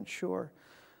 100% sure.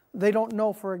 They don't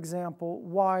know, for example,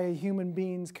 why human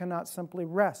beings cannot simply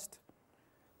rest,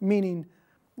 meaning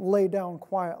lay down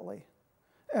quietly,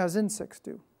 as insects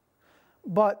do.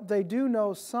 But they do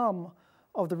know some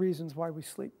of the reasons why we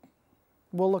sleep.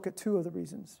 We'll look at two of the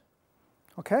reasons.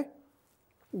 Okay?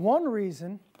 One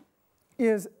reason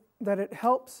is that it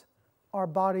helps our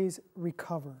bodies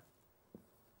recover.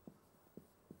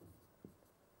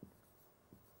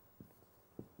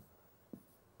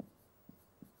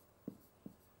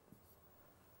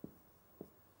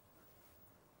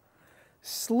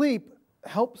 Sleep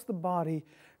helps the body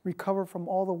recover from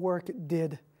all the work it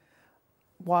did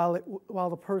while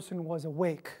the person was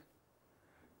awake.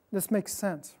 This makes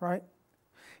sense, right?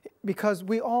 Because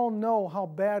we all know how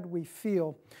bad we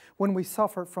feel when we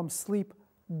suffer from sleep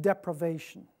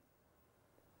deprivation.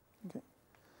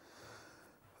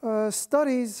 Okay.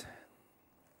 Studies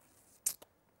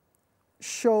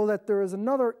show that there is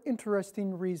another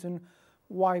interesting reason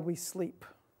why we sleep.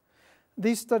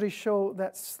 These studies show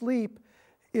that sleep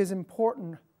is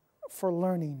important for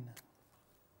learning.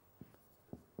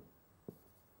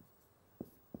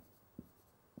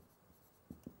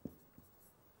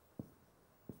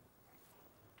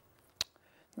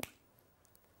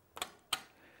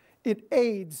 It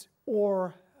aids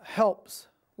or helps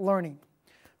learning.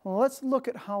 Well, let's look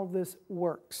at how this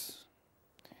works.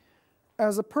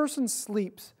 As a person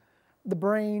sleeps, the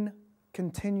brain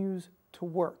continues to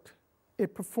work.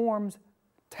 It performs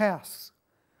tasks.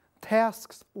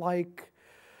 Tasks like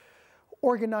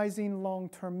organizing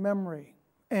long-term memory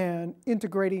and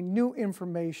integrating new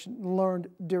information learned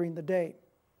during the day.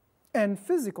 And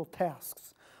physical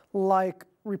tasks like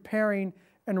repairing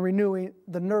and renewing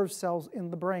the nerve cells in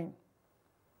the brain.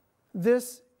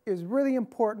 This is really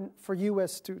important for you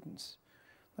as students.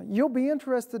 You'll be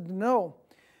interested to know,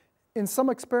 in some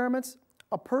experiments,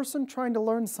 a person trying to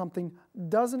learn something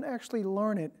doesn't actually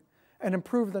learn it and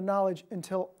improve the knowledge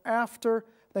until after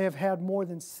they have had more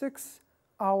than 6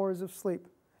 hours of sleep.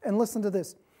 And listen to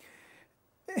this.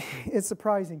 It's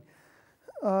surprising.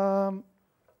 A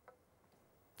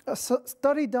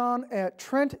study done at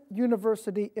Trent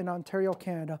University in Ontario,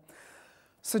 Canada,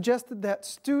 suggested that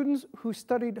students who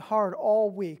studied hard all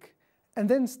week and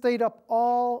then stayed up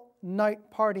all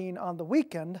night partying on the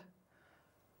weekend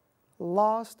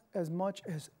lost as much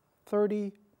as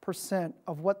 30%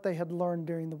 of what they had learned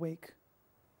during the week.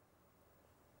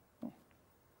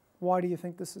 Why do you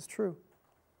think this is true?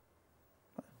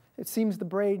 It seems the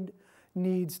brain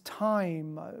needs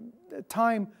time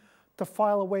to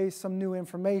file away some new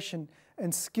information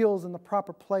and skills in the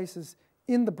proper places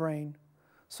in the brain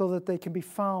so that they can be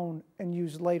found and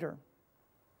used later.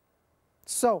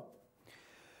 So,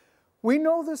 we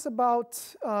know this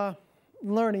about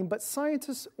learning, but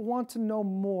scientists want to know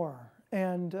more.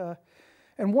 And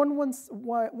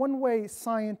one way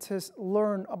scientists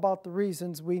learn about the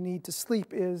reasons we need to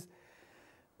sleep is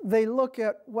they look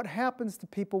at what happens to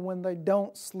people when they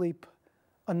don't sleep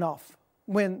enough,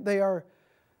 when they are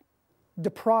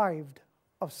deprived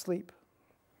of sleep.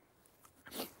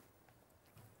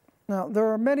 Now, there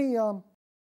are many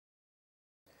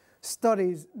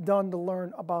studies done to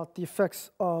learn about the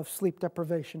effects of sleep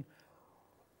deprivation.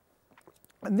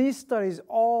 And these studies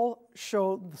all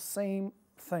show the same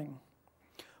thing.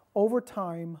 Over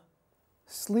time,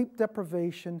 sleep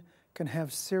deprivation can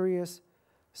have serious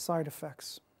side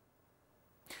effects.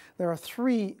 There are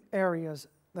 3 areas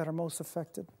that are most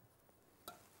affected.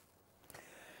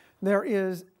 There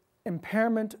is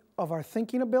impairment of our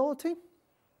thinking ability,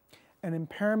 an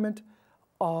impairment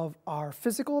of our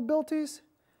physical abilities,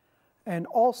 and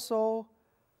also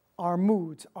our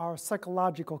moods, our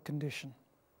psychological condition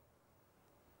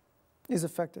is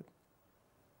affected.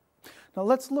 Now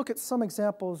let's look at some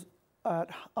examples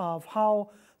of how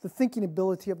the thinking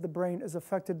ability of the brain is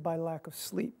affected by lack of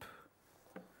sleep.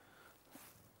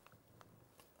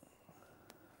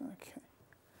 Okay.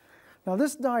 Now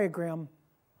this diagram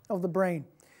of the brain,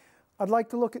 I'd like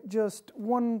to look at just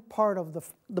one part of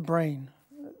the brain,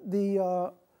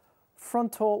 the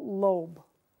frontal lobe,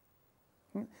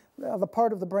 the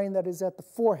part of the brain that is at the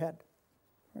forehead.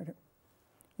 Right here.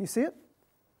 You see it?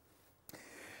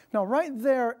 Now, right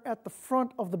there at the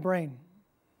front of the brain.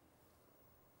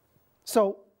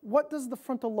 So, what does the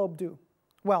frontal lobe do?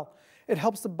 Well, it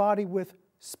helps the body with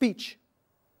speech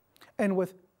and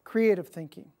with creative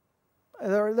thinking.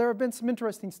 There have been some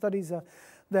interesting studies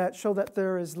that show that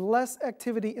there is less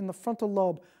activity in the frontal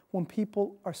lobe when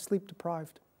people are sleep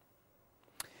deprived.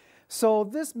 So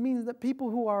this means that people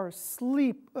who are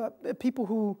sleep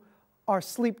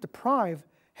deprived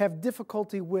have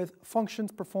difficulty with functions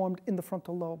performed in the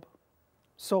frontal lobe.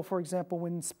 So, for example,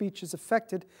 when speech is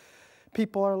affected,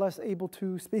 people are less able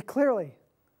to speak clearly.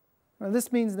 Now,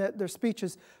 this means that their speech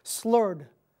is slurred.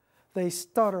 They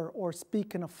stutter or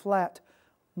speak in a flat,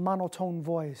 monotone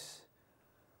voice.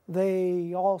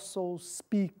 They also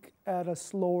speak at a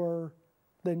slower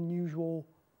than usual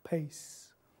pace.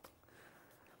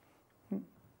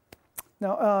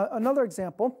 Now, another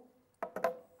example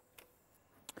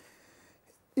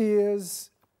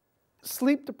is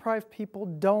sleep-deprived people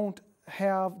don't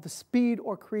have the speed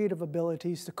or creative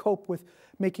abilities to cope with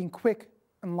making quick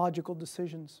and logical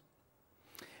decisions.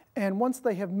 And once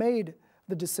they have made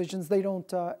the decisions, they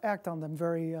don't act on them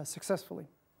very successfully.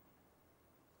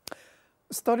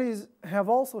 Studies have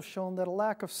also shown that a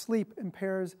lack of sleep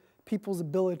impairs people's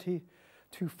ability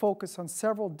to focus on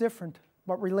several different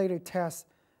but related tasks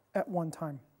at one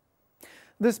time.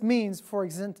 This means, for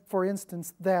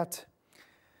instance, that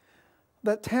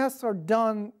tasks are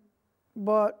done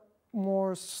but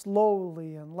more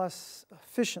slowly and less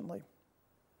efficiently.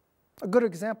 A good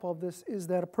example of this is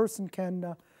that a person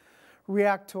can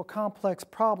react to a complex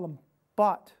problem,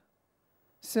 but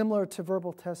similar to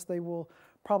verbal tests, they will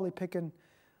probably pick an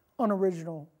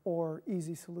unoriginal or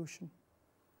easy solution.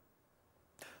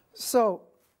 So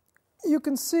you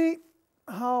can see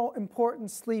how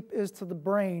important sleep is to the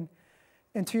brain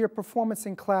and to your performance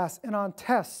in class and on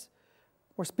tests,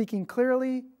 where speaking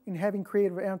clearly and having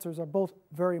creative answers are both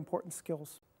very important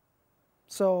skills.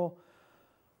 So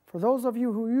for those of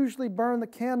you who usually burn the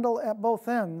candle at both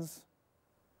ends,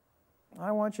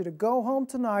 I want you to go home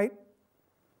tonight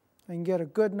and get a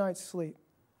good night's sleep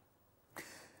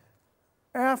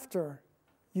after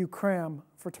you cram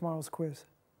for tomorrow's quiz,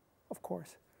 of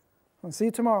course. I'll see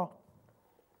you tomorrow.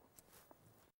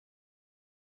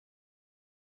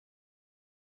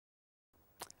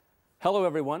 Hello,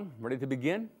 everyone. Ready to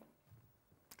begin?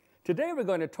 Today we're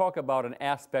going to talk about an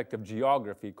aspect of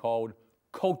geography called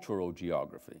cultural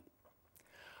geography.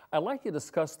 I'd like to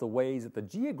discuss the ways that the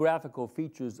geographical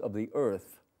features of the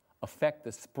Earth affect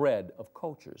the spread of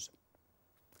cultures.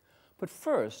 But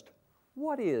first,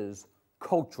 what is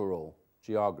cultural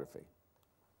geography?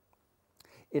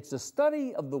 It's the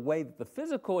study of the way that the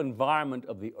physical environment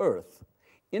of the Earth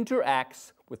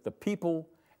interacts with the people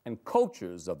and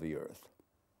cultures of the Earth.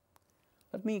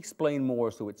 Let me explain more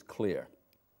so it's clear.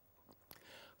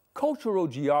 Cultural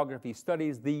geography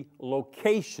studies the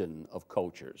location of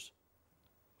cultures.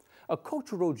 A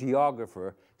cultural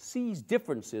geographer sees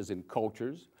differences in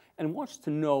cultures and wants to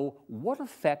know what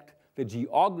effect the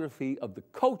geography of the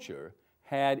culture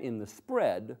had in the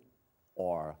spread,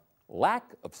 or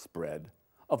lack of spread,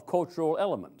 of cultural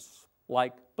elements,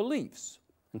 like beliefs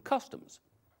and customs.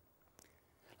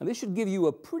 Now, this should give you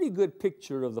a pretty good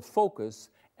picture of the focus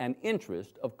and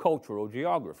interest of cultural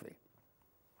geography.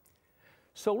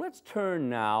 So let's turn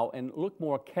now and look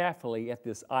more carefully at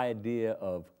this idea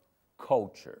of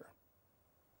culture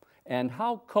and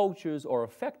how cultures are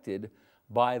affected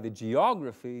by the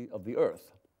geography of the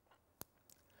Earth.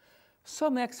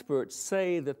 Some experts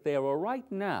say that there are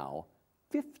right now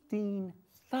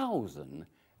 15,000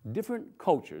 different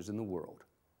cultures in the world.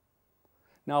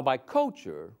 Now, by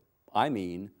culture, I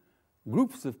mean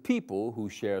groups of people who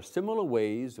share similar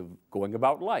ways of going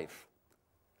about life.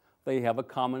 They have a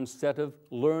common set of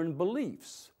learned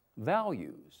beliefs,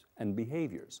 values, and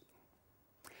behaviors.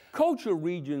 Culture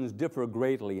regions differ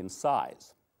greatly in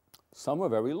size. Some are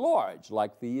very large,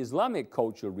 like the Islamic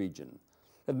culture region,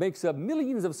 that makes up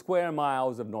millions of square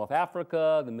miles of North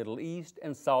Africa, the Middle East,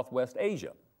 and Southwest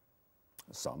Asia.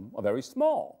 Some are very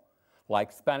small,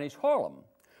 like Spanish Harlem,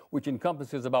 which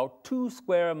encompasses about 2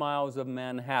 square miles of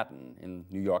Manhattan in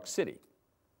New York City.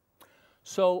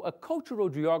 So a cultural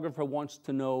geographer wants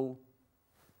to know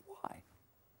why.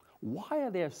 Why are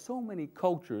there so many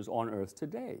cultures on Earth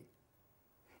today?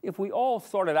 If we all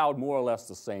started out more or less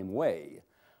the same way,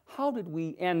 how did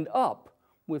we end up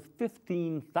with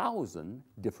 15,000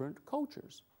 different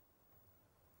cultures?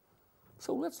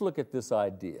 So let's look at this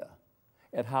idea,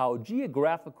 at how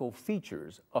geographical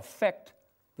features affect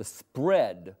the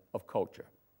spread of culture.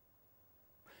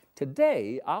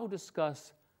 Today, I'll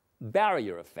discuss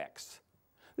barrier effects.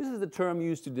 This is the term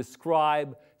used to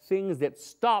describe things that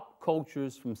stop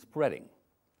cultures from spreading.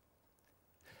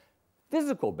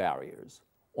 Physical barriers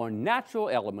are natural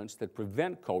elements that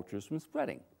prevent cultures from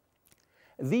spreading.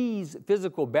 These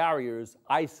physical barriers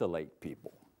isolate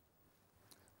people.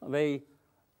 They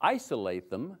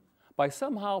isolate them by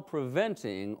somehow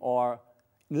preventing or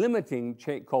limiting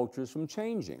cultures from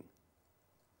changing.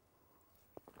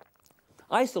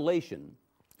 Isolation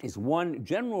is one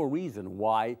general reason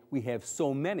why we have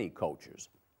so many cultures.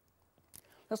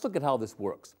 Let's look at how this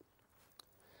works.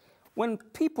 When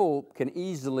people can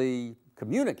easily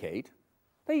communicate,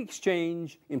 they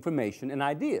exchange information and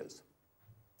ideas.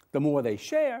 The more they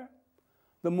share,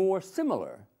 the more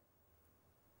similar,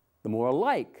 the more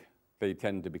alike they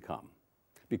tend to become,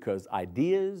 because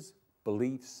ideas,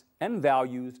 beliefs, and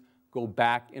values go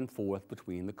back and forth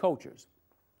between the cultures.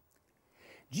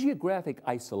 Geographic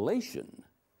isolation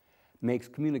makes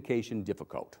communication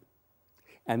difficult,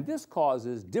 and this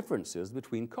causes differences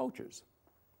between cultures.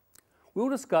 We'll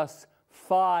discuss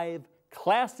 5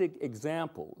 classic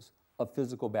examples of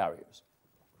physical barriers.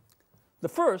 The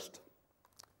first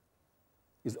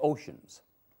is oceans.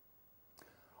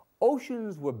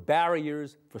 Oceans were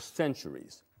barriers for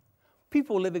centuries.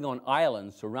 People living on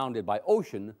islands surrounded by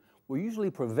ocean were usually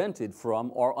prevented from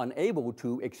or unable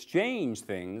to exchange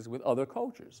things with other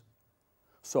cultures.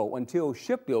 So until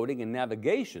shipbuilding and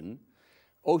navigation,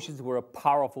 oceans were a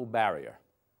powerful barrier.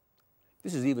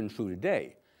 This is even true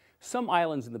today. Some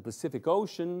islands in the Pacific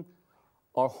Ocean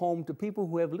are home to people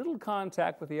who have little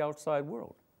contact with the outside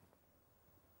world.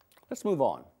 Let's move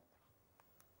on.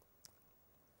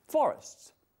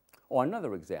 Forests are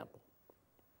another example.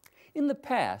 In the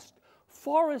past,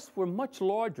 forests were much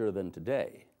larger than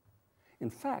today. In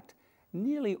fact,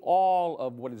 nearly all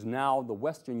of what is now the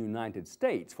western United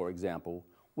States, for example,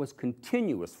 was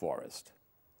continuous forest.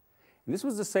 And this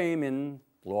was the same in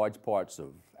large parts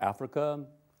of Africa,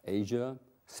 Asia,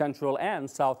 Central and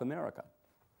South America.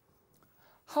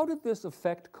 How did this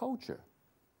affect culture?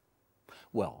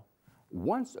 Well,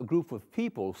 once a group of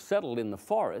people settled in the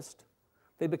forest,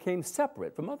 they became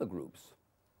separate from other groups.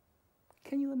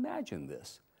 Can you imagine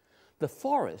this? The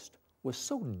forest was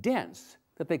so dense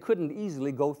that they couldn't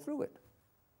easily go through it.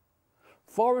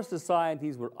 Forest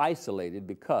societies were isolated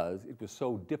because it was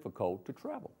so difficult to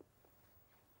travel.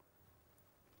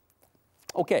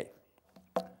 Okay,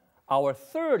 Our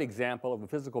third example of a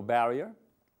physical barrier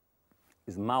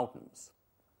is mountains.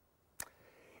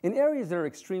 In areas that are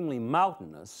extremely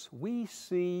mountainous, we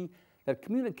see that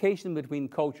communication between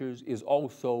cultures is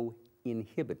also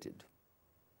inhibited.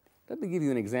 Let me give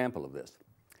you an example of this.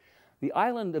 The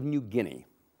island of New Guinea.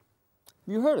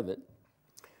 Have you heard of it?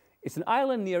 It's an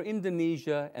island near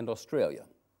Indonesia and Australia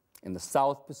in the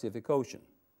South Pacific Ocean.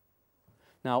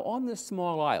 Now, on this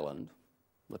small island,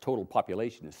 the total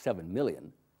population is 7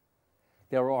 million,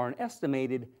 there are an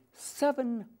estimated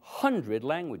 700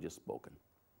 languages spoken.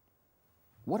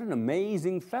 What an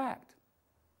amazing fact.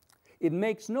 It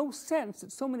makes no sense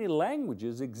that so many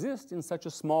languages exist in such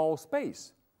a small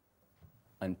space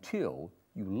until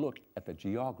you look at the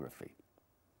geography.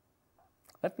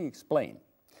 Let me explain.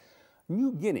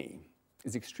 New Guinea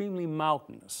is extremely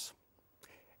mountainous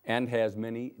and has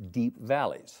many deep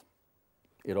valleys.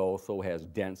 It also has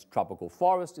dense tropical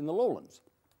forests in the lowlands.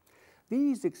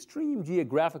 These extreme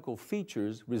geographical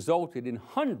features resulted in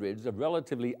hundreds of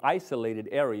relatively isolated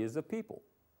areas of people.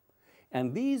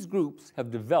 And these groups have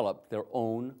developed their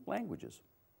own languages.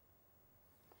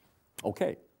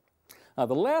 Okay. Now,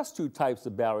 the last two types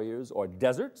of barriers are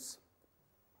deserts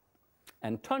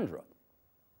and tundra.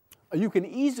 You can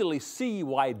easily see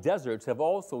why deserts have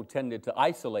also tended to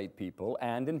isolate people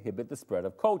and inhibit the spread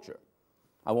of culture.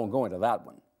 I won't go into that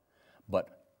one.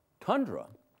 But tundra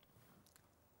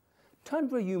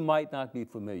you might not be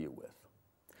familiar with.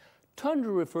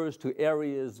 Tundra refers to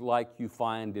areas like you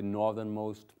find in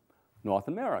northernmost North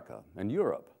America and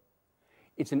Europe.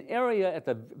 It's an area at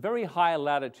the very high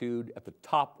latitude at the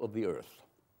top of the earth.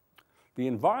 The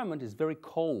environment is very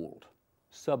cold,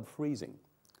 sub-freezing,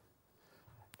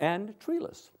 and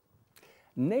treeless.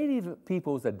 Native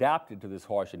peoples adapted to this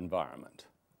harsh environment,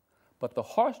 but the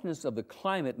harshness of the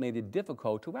climate made it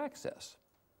difficult to access.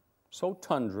 So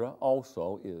tundra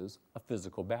also is a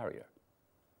physical barrier.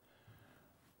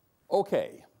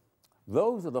 Okay,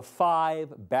 those are the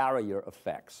 5 barrier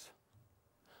effects.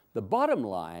 The bottom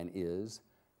line is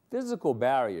physical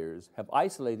barriers have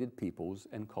isolated peoples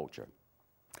and culture.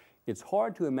 It's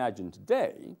hard to imagine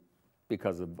today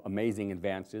because of amazing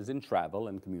advances in travel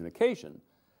and communication,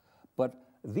 but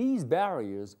these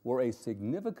barriers were a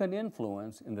significant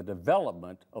influence in the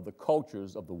development of the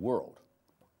cultures of the world.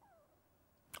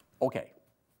 Okay,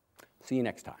 see you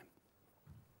next time.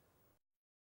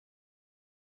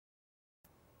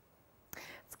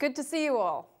 It's good to see you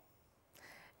all.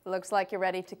 It looks like you're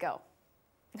ready to go.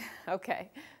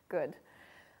 Okay, good.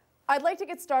 I'd like to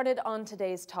get started on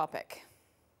today's topic.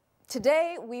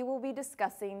 Today, we will be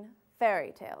discussing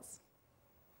fairy tales.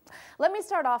 Let me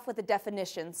start off with a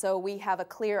definition so we have a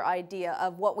clear idea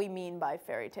of what we mean by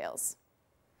fairy tales.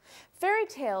 Fairy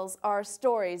tales are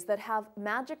stories that have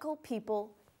magical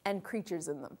people and creatures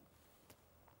in them.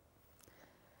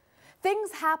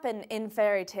 Things happen in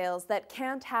fairy tales that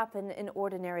can't happen in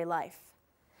ordinary life.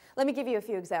 Let me give you a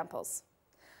few examples.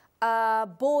 A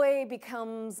boy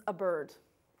becomes a bird.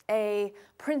 A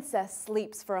princess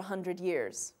sleeps for 100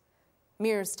 years.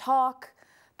 Mirrors talk.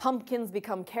 Pumpkins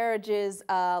become carriages.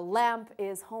 A lamp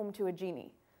is home to a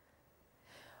genie.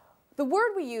 The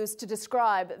word we use to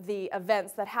describe the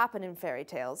events that happen in fairy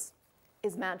tales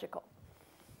is magical.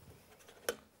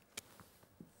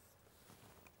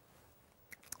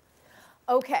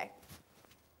 Okay,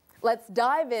 let's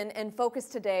dive in and focus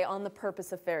today on the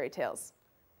purpose of fairy tales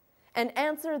and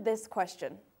answer this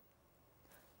question.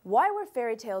 Why were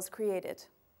fairy tales created?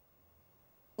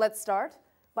 Let's start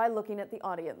by looking at the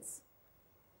audience.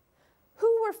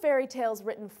 Who were fairy tales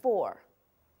written for?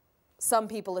 Some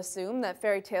people assume that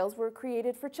fairy tales were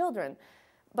created for children,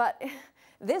 but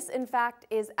this, in fact,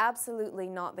 is absolutely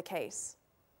not the case.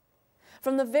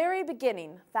 From the very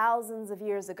beginning, thousands of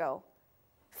years ago,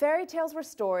 fairy tales were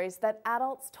stories that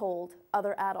adults told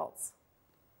other adults.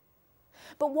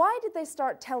 But why did they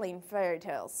start telling fairy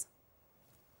tales?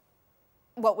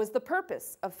 What was the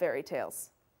purpose of fairy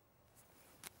tales?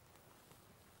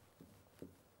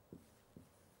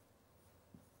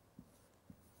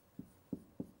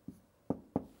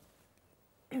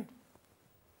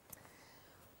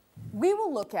 We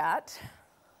will look at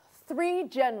 3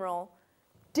 general,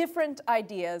 different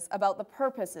ideas about the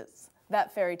purposes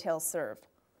that fairy tales served.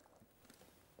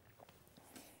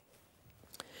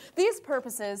 These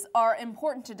purposes are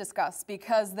important to discuss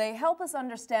because they help us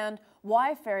understand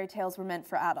why fairy tales were meant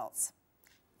for adults,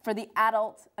 for the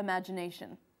adult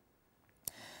imagination.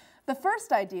 The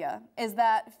first idea is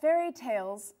that fairy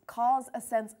tales cause a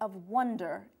sense of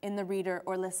wonder in the reader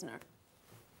or listener.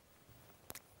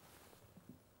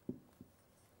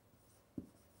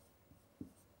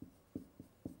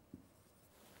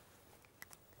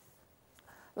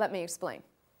 Let me explain.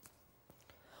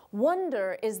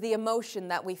 Wonder is the emotion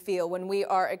that we feel when we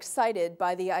are excited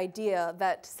by the idea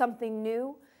that something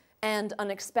new and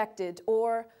unexpected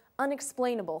or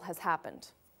unexplainable has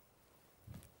happened.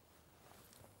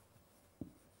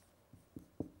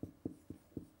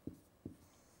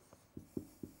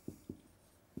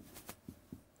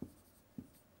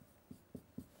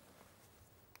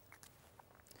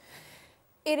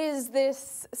 It is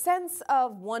this sense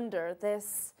of wonder,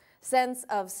 this sense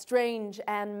of strange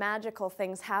and magical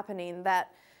things happening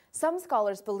that some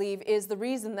scholars believe is the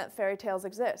reason that fairy tales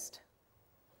exist.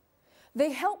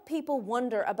 They help people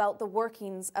wonder about the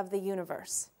workings of the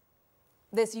universe,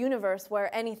 this universe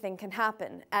where anything can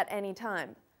happen at any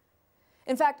time.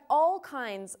 In fact, all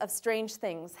kinds of strange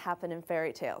things happen in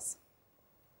fairy tales.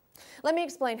 Let me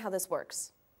explain how this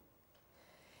works.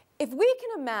 If we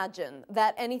can imagine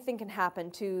that anything can happen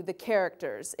to the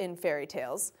characters in fairy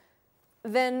tales,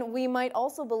 then we might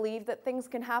also believe that things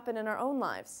can happen in our own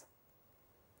lives,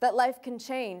 that life can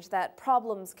change, that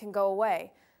problems can go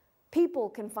away, people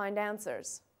can find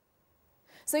answers.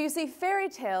 So you see, fairy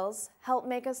tales help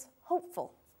make us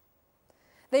hopeful.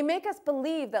 They make us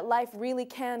believe that life really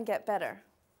can get better.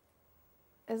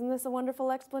 Isn't this a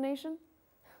wonderful explanation?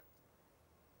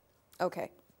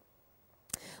 Okay.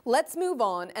 Let's move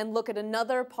on and look at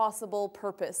another possible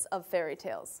purpose of fairy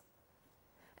tales,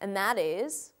 and that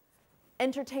is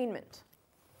entertainment.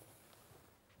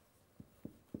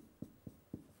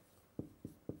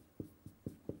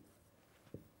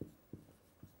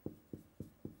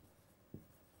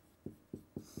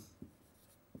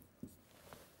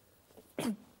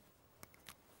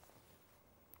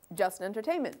 Just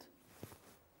entertainment.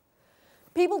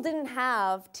 People didn't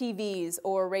have TVs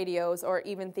or radios or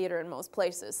even theater in most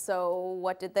places, so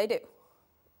what did they do?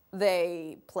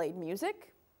 They played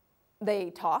music, they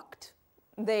talked,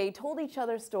 they told each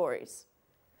other stories.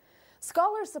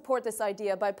 Scholars support this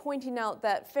idea by pointing out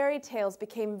that fairy tales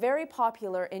became very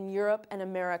popular in Europe and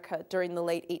America during the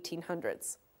late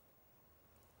 1800s.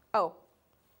 Oh,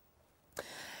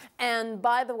 and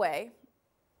by the way,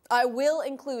 I will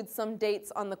include some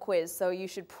dates on the quiz, so you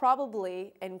should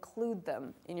probably include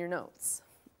them in your notes.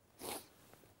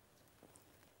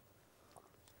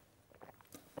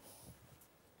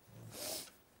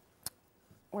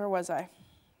 Where was I?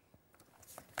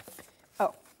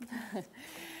 Oh,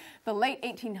 the late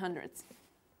 1800s.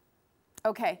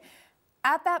 Okay,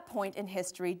 at that point in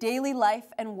history, daily life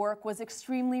and work was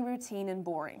extremely routine and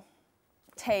boring.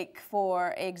 Take,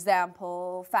 for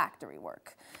example, factory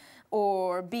work,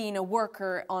 or being a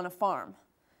worker on a farm.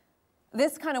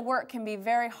 This kind of work can be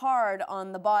very hard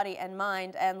on the body and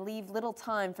mind and leave little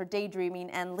time for daydreaming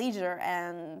and leisure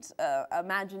and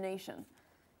imagination.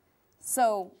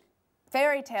 So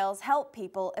fairy tales help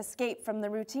people escape from the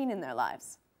routine in their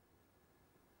lives.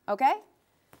 Okay?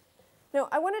 Now,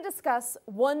 I want to discuss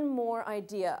one more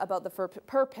idea about the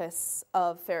purpose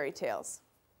of fairy tales.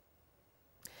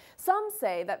 Some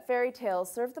say that fairy tales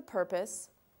serve the purpose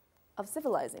of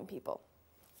civilizing people.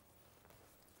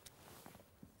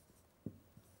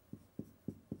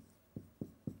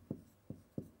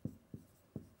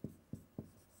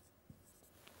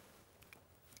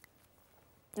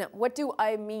 Now, what do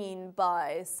I mean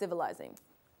by civilizing?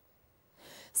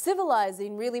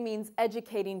 Civilizing really means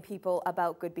educating people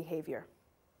about good behavior.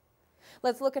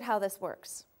 Let's look at how this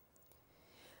works.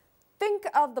 Think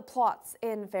of the plots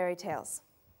in fairy tales,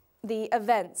 the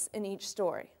events in each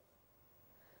story.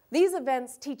 These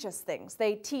events teach us things.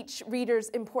 They teach readers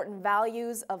important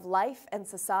values of life and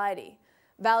society.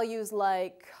 Values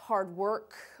like hard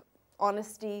work,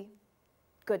 honesty,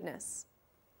 goodness.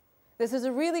 This is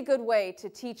a really good way to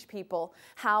teach people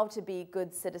how to be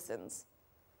good citizens.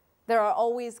 There are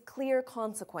always clear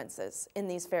consequences in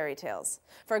these fairy tales.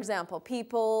 For example,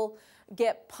 people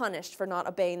get punished for not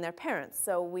obeying their parents,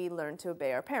 so we learn to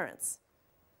obey our parents.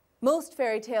 Most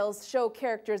fairy tales show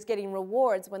characters getting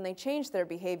rewards when they change their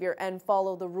behavior and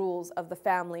follow the rules of the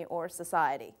family or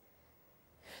society.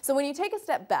 So when you take a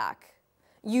step back,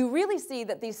 you really see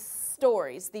that these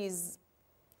stories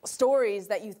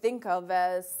that you think of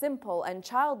as simple and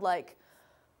childlike,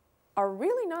 are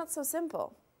really not so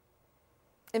simple.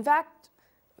 In fact,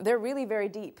 they're really very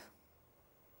deep.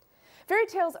 Fairy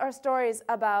tales are stories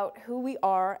about who we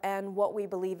are and what we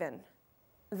believe in.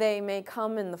 They may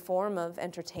come in the form of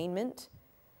entertainment,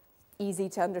 easy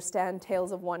to understand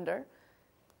tales of wonder,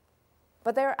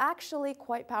 but they're actually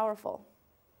quite powerful.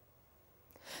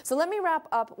 So let me wrap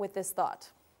up with this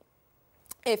thought.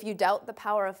 If you doubt the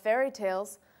power of fairy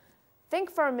tales, think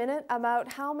for a minute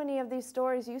about how many of these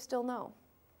stories you still know.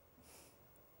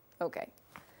 Okay,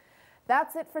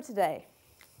 that's it for today.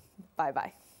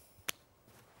 Bye-bye.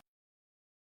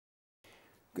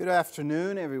 Good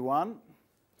afternoon, everyone.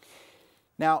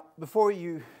 Now, before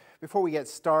we get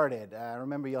started,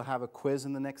 remember you'll have a quiz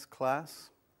in the next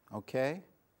class, okay?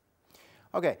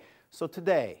 Okay, so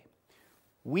today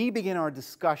we begin our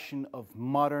discussion of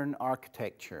modern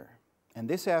architecture. And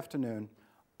this afternoon,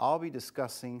 I'll be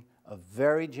discussing a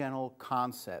very general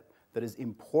concept that is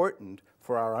important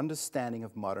for our understanding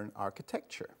of modern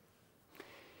architecture.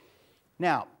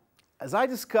 Now, as I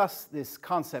discuss this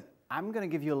concept, I'm going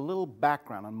to give you a little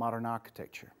background on modern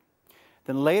architecture.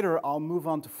 Then later, I'll move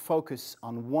on to focus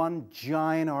on one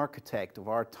giant architect of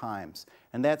our times,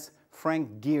 and that's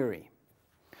Frank Gehry.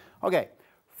 Okay,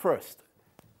 first,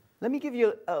 let me give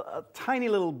you a tiny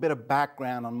little bit of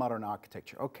background on modern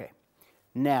architecture. Okay,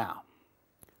 now,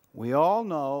 we all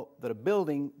know that a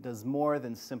building does more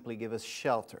than simply give us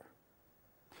shelter.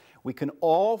 We can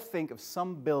all think of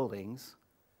some buildings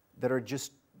that are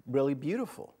just really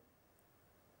beautiful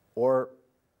or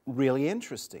really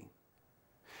interesting.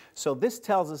 So this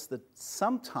tells us that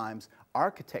sometimes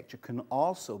architecture can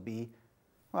also be,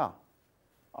 well,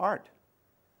 art.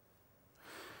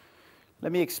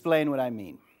 Let me explain what I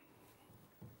mean.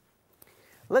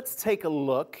 Let's take a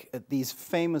look at these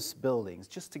famous buildings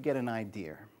just to get an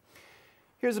idea.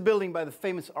 Here's a building by the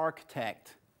famous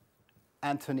architect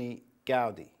Antoni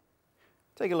Gaudí.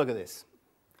 Take a look at this.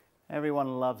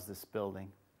 Everyone loves this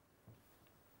building.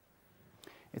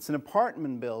 It's an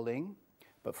apartment building,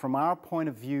 but from our point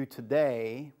of view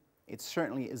today, it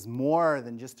certainly is more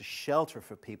than just a shelter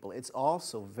for people. It's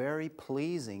also very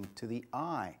pleasing to the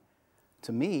eye.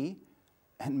 To me,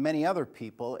 and many other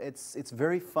people, it's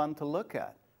very fun to look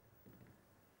at.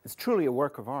 It's truly a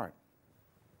work of art.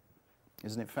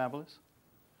 Isn't it fabulous?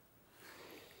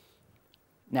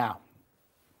 Now,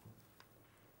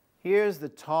 here's the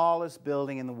tallest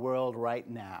building in the world right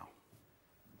now.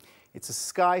 It's a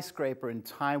skyscraper in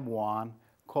Taiwan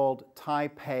called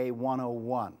Taipei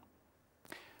 101.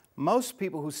 Most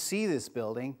people who see this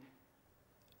building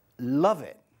love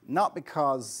it, not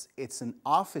because it's an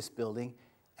office building,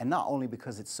 and not only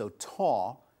because it's so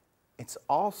tall, it's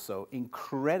also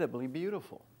incredibly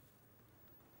beautiful.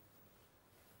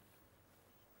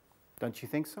 Don't you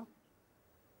think so?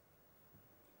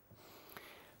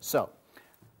 So,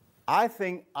 I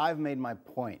think I've made my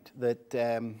point that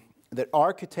that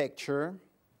architecture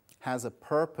has a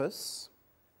purpose,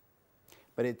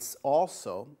 but it's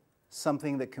also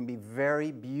something that can be very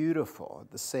beautiful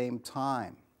at the same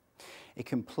time. It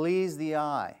can please the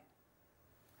eye.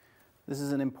 This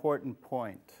is an important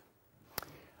point.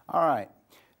 All right,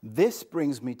 this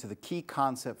brings me to the key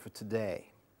concept for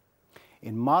today.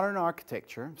 In modern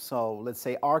architecture, so let's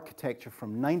say architecture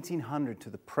from 1900 to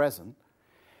the present,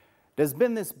 there's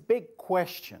been this big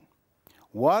question.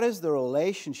 What is the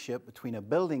relationship between a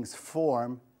building's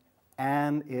form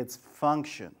and its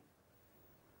function?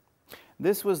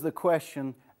 This was the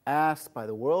question asked by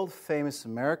the world-famous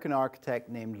American architect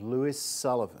named Louis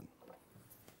Sullivan.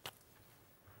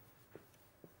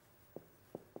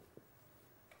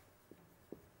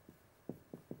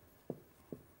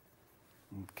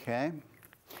 Okay.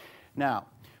 Now,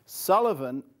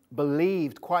 Sullivan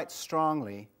believed quite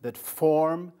strongly that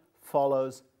form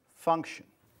follows function.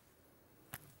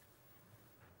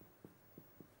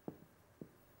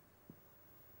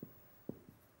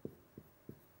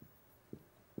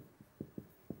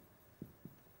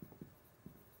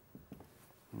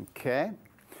 Okay.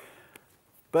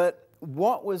 But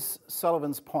what was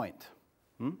Sullivan's point?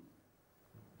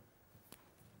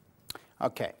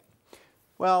 Okay.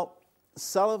 Well,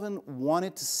 Sullivan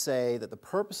wanted to say that the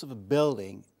purpose of a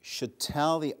building should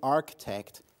tell the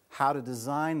architect how to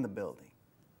design the building.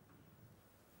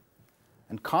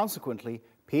 And consequently,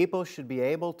 people should be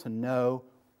able to know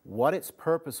what its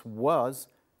purpose was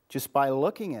just by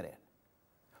looking at it.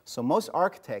 So most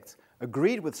architects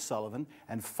agreed with Sullivan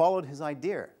and followed his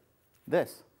idea.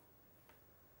 This.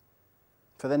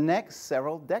 For the next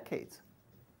several decades.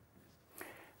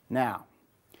 Now,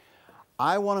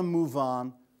 I want to move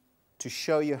on to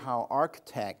show you how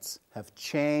architects have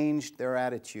changed their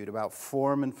attitude about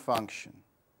form and function.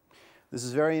 This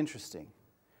is very interesting.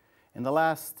 In the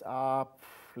last,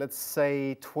 let's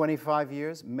say, 25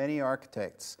 years, many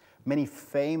architects, many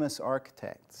famous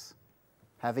architects,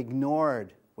 have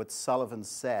ignored what Sullivan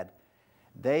said.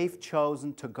 They've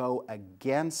chosen to go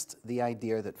against the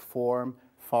idea that form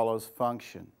follows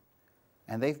function.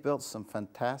 And they've built some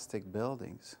fantastic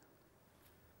buildings.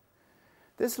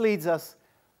 This leads us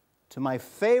to my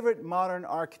favorite modern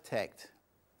architect,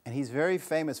 and he's very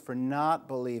famous for not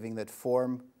believing that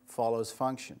form follows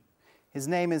function. His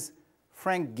name is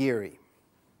Frank Gehry.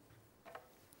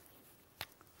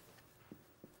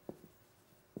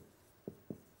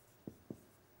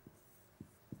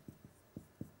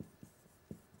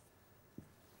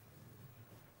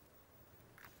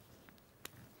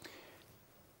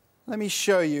 Let me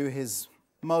show you his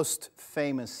most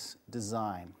famous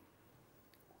design.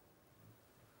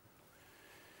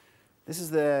 This is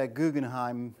the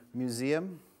Guggenheim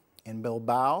Museum in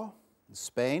Bilbao,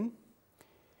 Spain.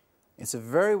 It's a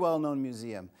very well-known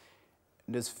museum.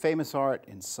 There's famous art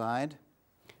inside,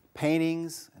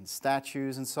 paintings and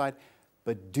statues inside.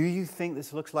 But do you think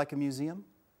this looks like a museum?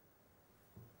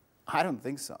 I don't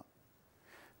think so.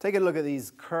 Take a look at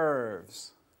these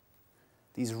curves,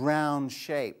 these round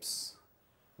shapes.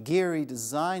 Gehry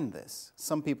designed this,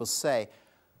 some people say,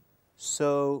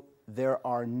 so there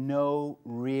are no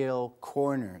real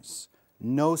corners,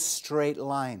 no straight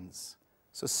lines.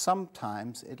 So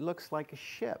sometimes it looks like a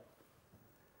ship.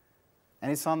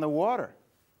 And it's on the water,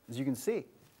 as you can see.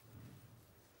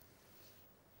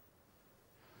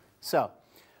 So,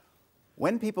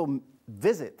 when people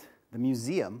visit the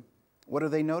museum, what do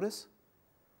they notice?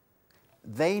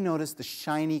 They notice the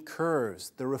shiny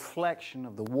curves, the reflection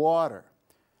of the water.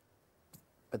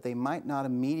 But they might not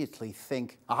immediately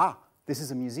think, aha, this is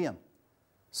a museum.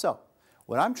 So,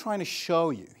 what I'm trying to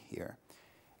show you here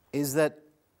is that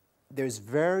there's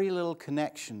very little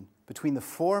connection between the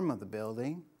form of the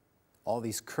building, all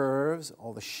these curves,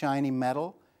 all the shiny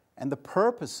metal, and the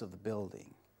purpose of the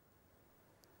building,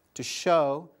 to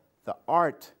show the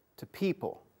art to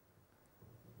people.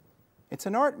 It's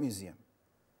an art museum,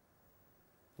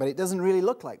 but it doesn't really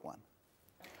look like one.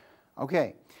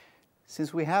 Okay,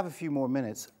 since we have a few more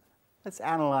minutes, let's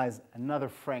analyze another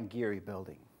Frank Gehry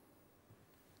building.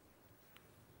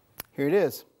 Here it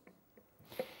is.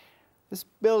 This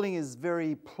building is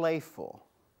very playful,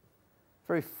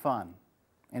 very fun,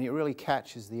 and it really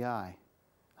catches the eye.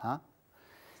 Huh?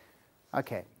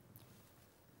 Okay.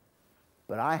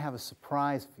 But I have a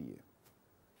surprise for you.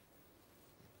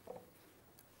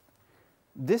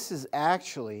 This is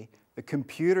actually the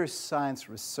Computer Science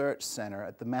Research Center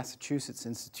at the Massachusetts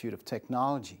Institute of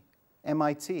Technology,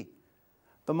 MIT,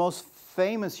 the most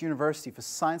famous university for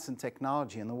science and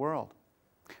technology in the world.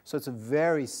 So it's a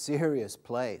very serious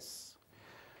place.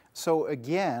 So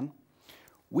again,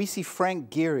 we see Frank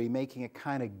Gehry making a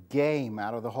kind of game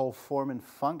out of the whole form and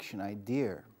function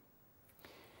idea.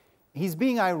 He's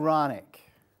being ironic,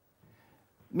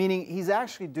 meaning he's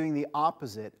actually doing the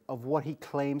opposite of what he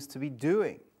claims to be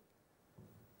doing,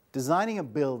 designing a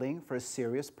building for a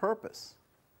serious purpose.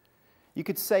 You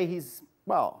could say he's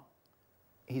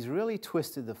really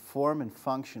twisted the form and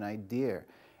function idea,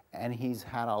 and he's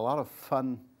had a lot of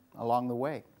fun along the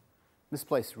way. This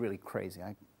place is really crazy.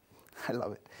 I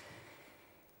love it.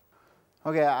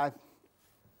 Okay, I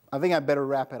think I better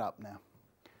wrap it up now.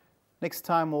 Next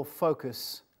time we'll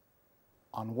focus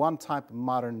on one type of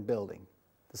modern building,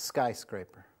 the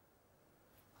skyscraper.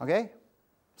 Okay?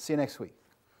 See you next week.